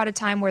talk about a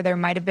time where there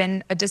might have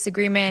been a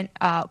disagreement,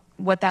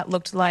 what that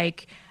looked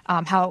like,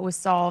 how it was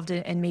solved,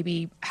 and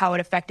maybe how it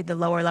affected the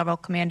lower level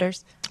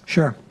commanders?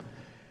 Sure.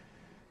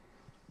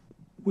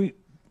 We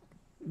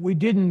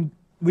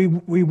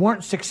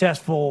weren't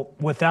successful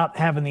without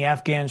having the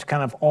Afghans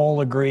kind of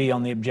all agree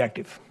on the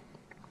objective.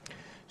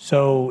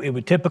 So it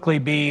would typically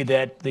be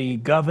that the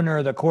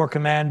governor, the corps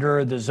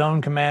commander, the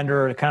zone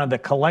commander, kind of the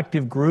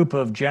collective group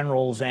of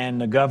generals and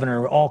the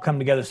governor all come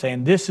together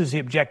saying, this is the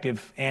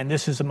objective and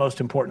this is the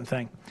most important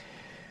thing.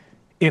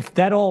 If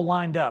that all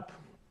lined up,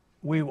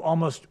 we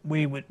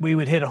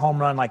would hit a home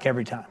run like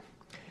every time.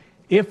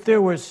 If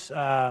there was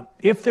a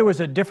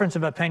difference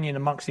of opinion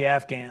amongst the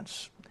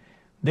Afghans,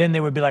 then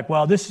they would be like,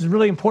 well, this is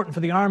really important for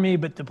the Army,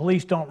 but the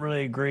police don't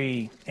really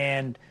agree.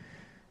 And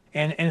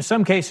in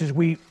some cases,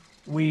 we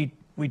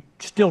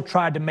still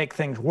tried to make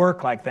things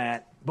work like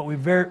that, but we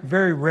very,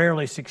 very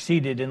rarely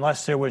succeeded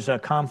unless there was a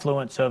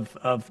confluence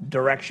of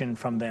direction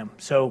from them.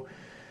 So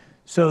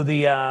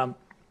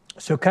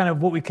kind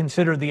of what we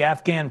consider the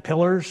Afghan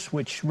pillars,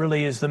 which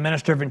really is the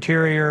Minister of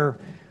Interior,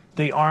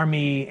 the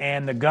Army,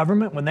 and the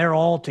government, when they're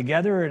all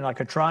together in like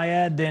a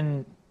triad,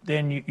 then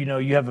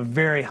you have a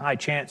very high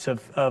chance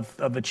of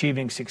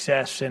achieving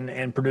success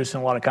and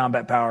producing a lot of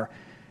combat power.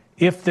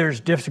 If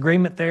there's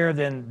disagreement there,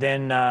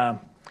 then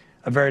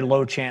a very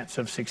low chance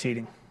of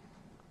succeeding.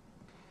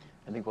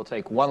 I think we'll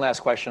take one last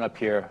question up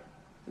here,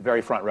 the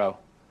very front row, and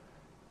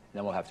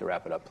then we'll have to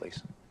wrap it up,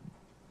 please.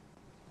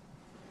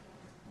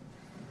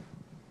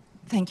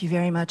 Thank you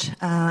very much.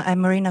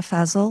 I'm Marina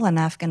Fazl, an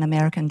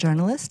Afghan-American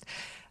journalist.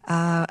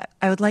 I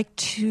would like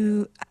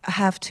to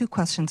have two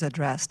questions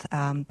addressed.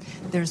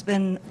 There's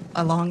been,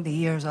 along the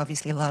years,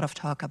 obviously a lot of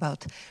talk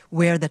about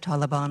where the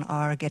Taliban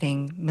are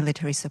getting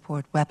military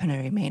support,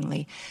 weaponry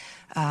mainly.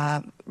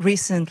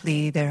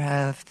 Recently, there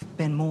have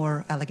been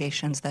more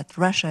allegations that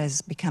Russia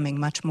is becoming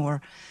much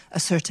more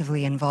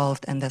assertively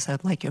involved in this.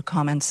 I'd like your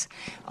comments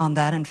on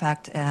that. In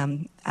fact,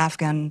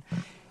 Afghan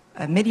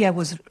media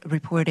was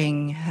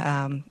reporting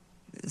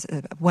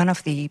one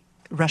of the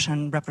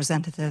Russian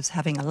representatives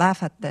having a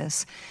laugh at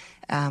this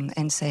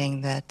and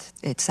saying that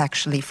it's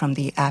actually from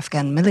the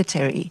Afghan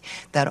military,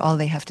 that all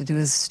they have to do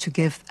is to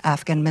give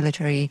Afghan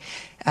military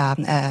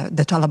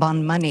the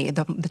Taliban money.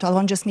 The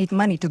Taliban just need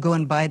money to go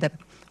and buy the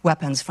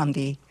weapons from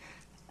the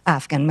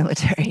Afghan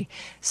military,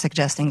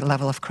 suggesting the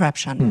level of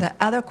corruption. The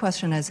other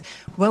question is,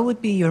 what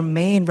would be your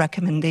main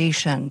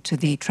recommendation to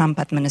the Trump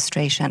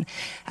administration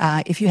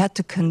if you had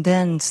to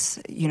condense,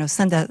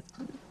 send a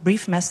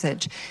brief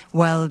message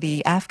while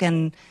the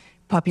Afghan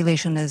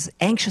population is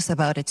anxious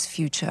about its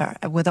future,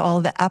 with all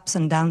the ups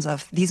and downs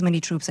of these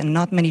many troops and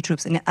not many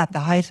troops, and at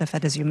the height of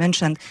it, as you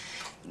mentioned,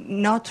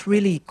 not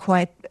really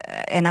quite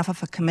enough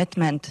of a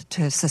commitment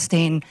to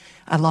sustain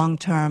a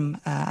long-term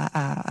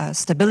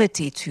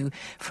stability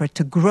for it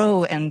to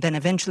grow and then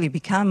eventually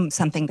become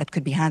something that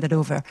could be handed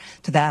over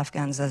to the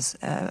Afghans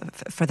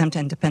for them to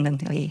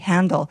independently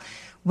handle.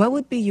 What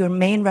would be your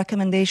main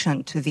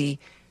recommendation to the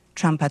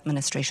Trump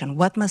administration?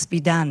 What must be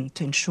done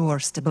to ensure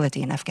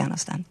stability in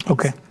Afghanistan? Thanks.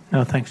 Okay.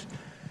 No, thanks.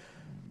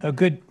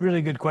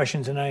 Really good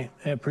questions, and I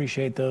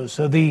appreciate those.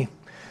 So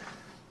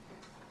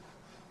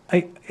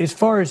as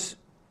far as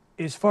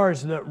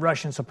the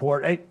Russian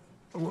support, I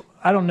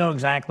don't know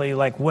exactly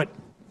what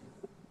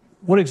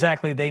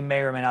exactly they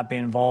may or may not be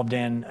involved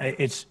in.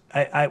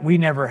 We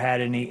never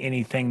had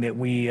anything that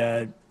we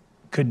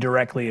could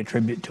directly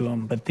attribute to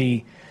them.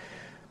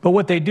 But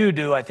what they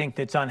do, I think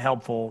that's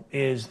unhelpful,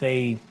 is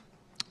they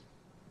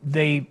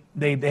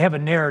have a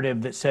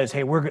narrative that says,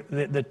 hey,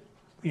 the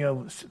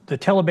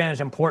Taliban is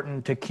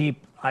important to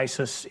keep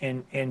ISIS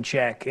in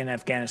check in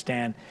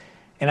Afghanistan.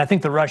 And I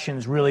think the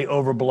Russians really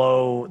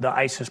overblow the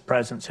ISIS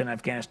presence in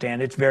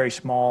Afghanistan. It's very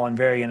small and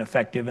very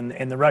ineffective.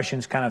 And the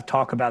Russians kind of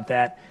talk about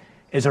that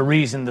as a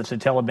reason that the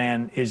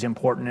Taliban is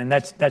important. And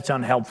that's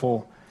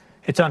unhelpful.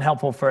 It's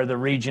unhelpful for the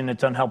region.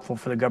 It's unhelpful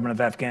for the government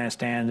of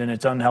Afghanistan. And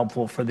it's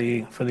unhelpful for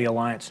the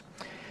alliance.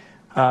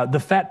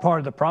 The fat part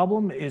of the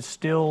problem is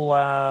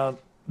still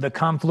the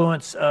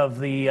confluence of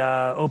the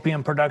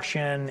opium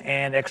production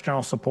and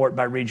external support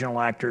by regional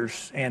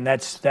actors. And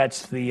that's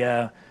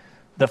the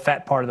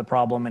fat part of the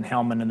problem in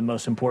Helmand, and the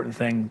most important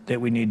thing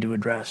that we need to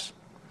address.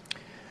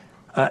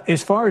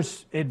 As far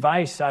as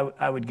advice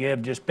I would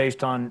give, just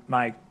based on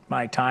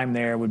my time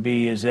there, would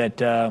be is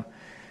that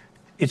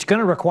it's going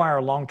to require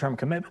a long-term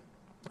commitment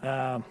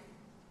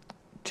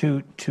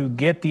to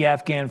get the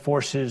Afghan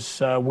forces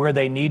where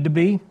they need to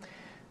be.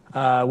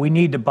 We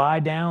need to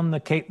buy down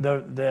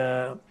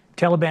the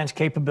Taliban's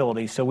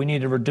capability. So we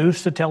need to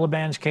reduce the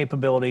Taliban's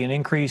capability and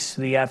increase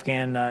the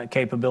Afghan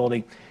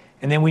capability.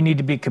 And then we need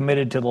to be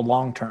committed to the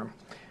long term.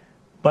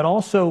 But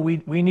also,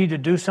 we need to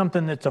do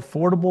something that's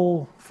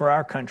affordable for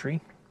our country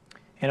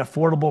and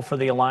affordable for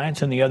the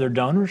alliance and the other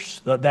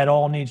donors. That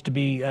all needs to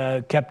be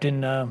kept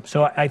in.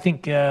 So I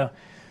think,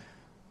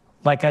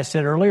 like I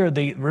said earlier,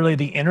 really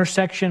the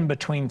intersection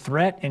between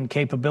threat and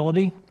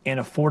capability and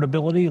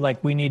affordability,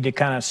 we need to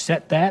kind of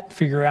set that,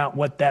 figure out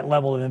what that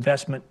level of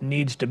investment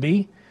needs to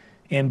be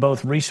in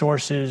both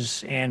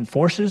resources and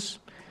forces.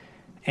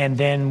 And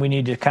then we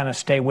need to kind of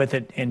stay with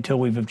it until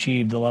we've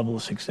achieved the level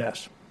of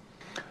success.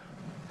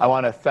 I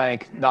want to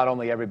thank not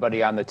only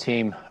everybody on the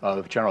team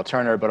of General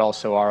Turner, but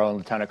also our own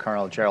Lieutenant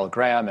Colonel Gerald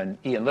Graham and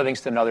Ian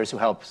Livingston and others who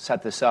helped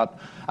set this up.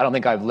 I don't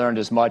think I've learned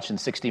as much in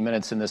 60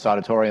 minutes in this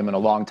auditorium in a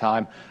long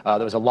time. There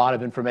was a lot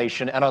of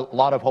information and a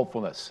lot of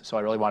hopefulness. So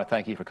I really want to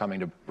thank you for coming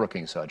to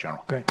Brookings,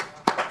 General. Great.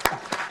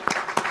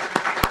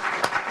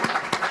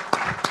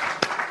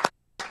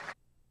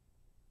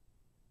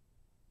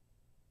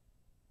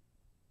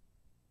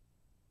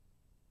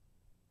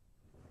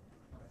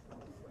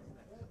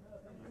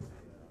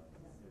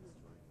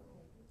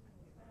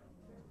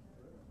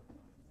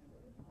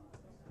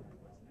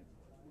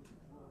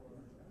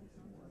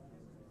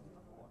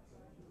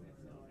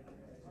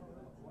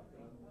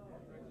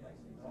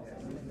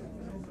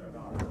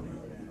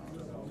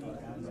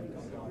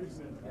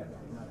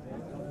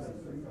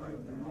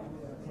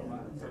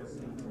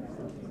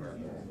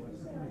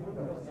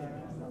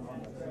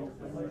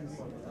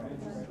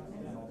 Thank you.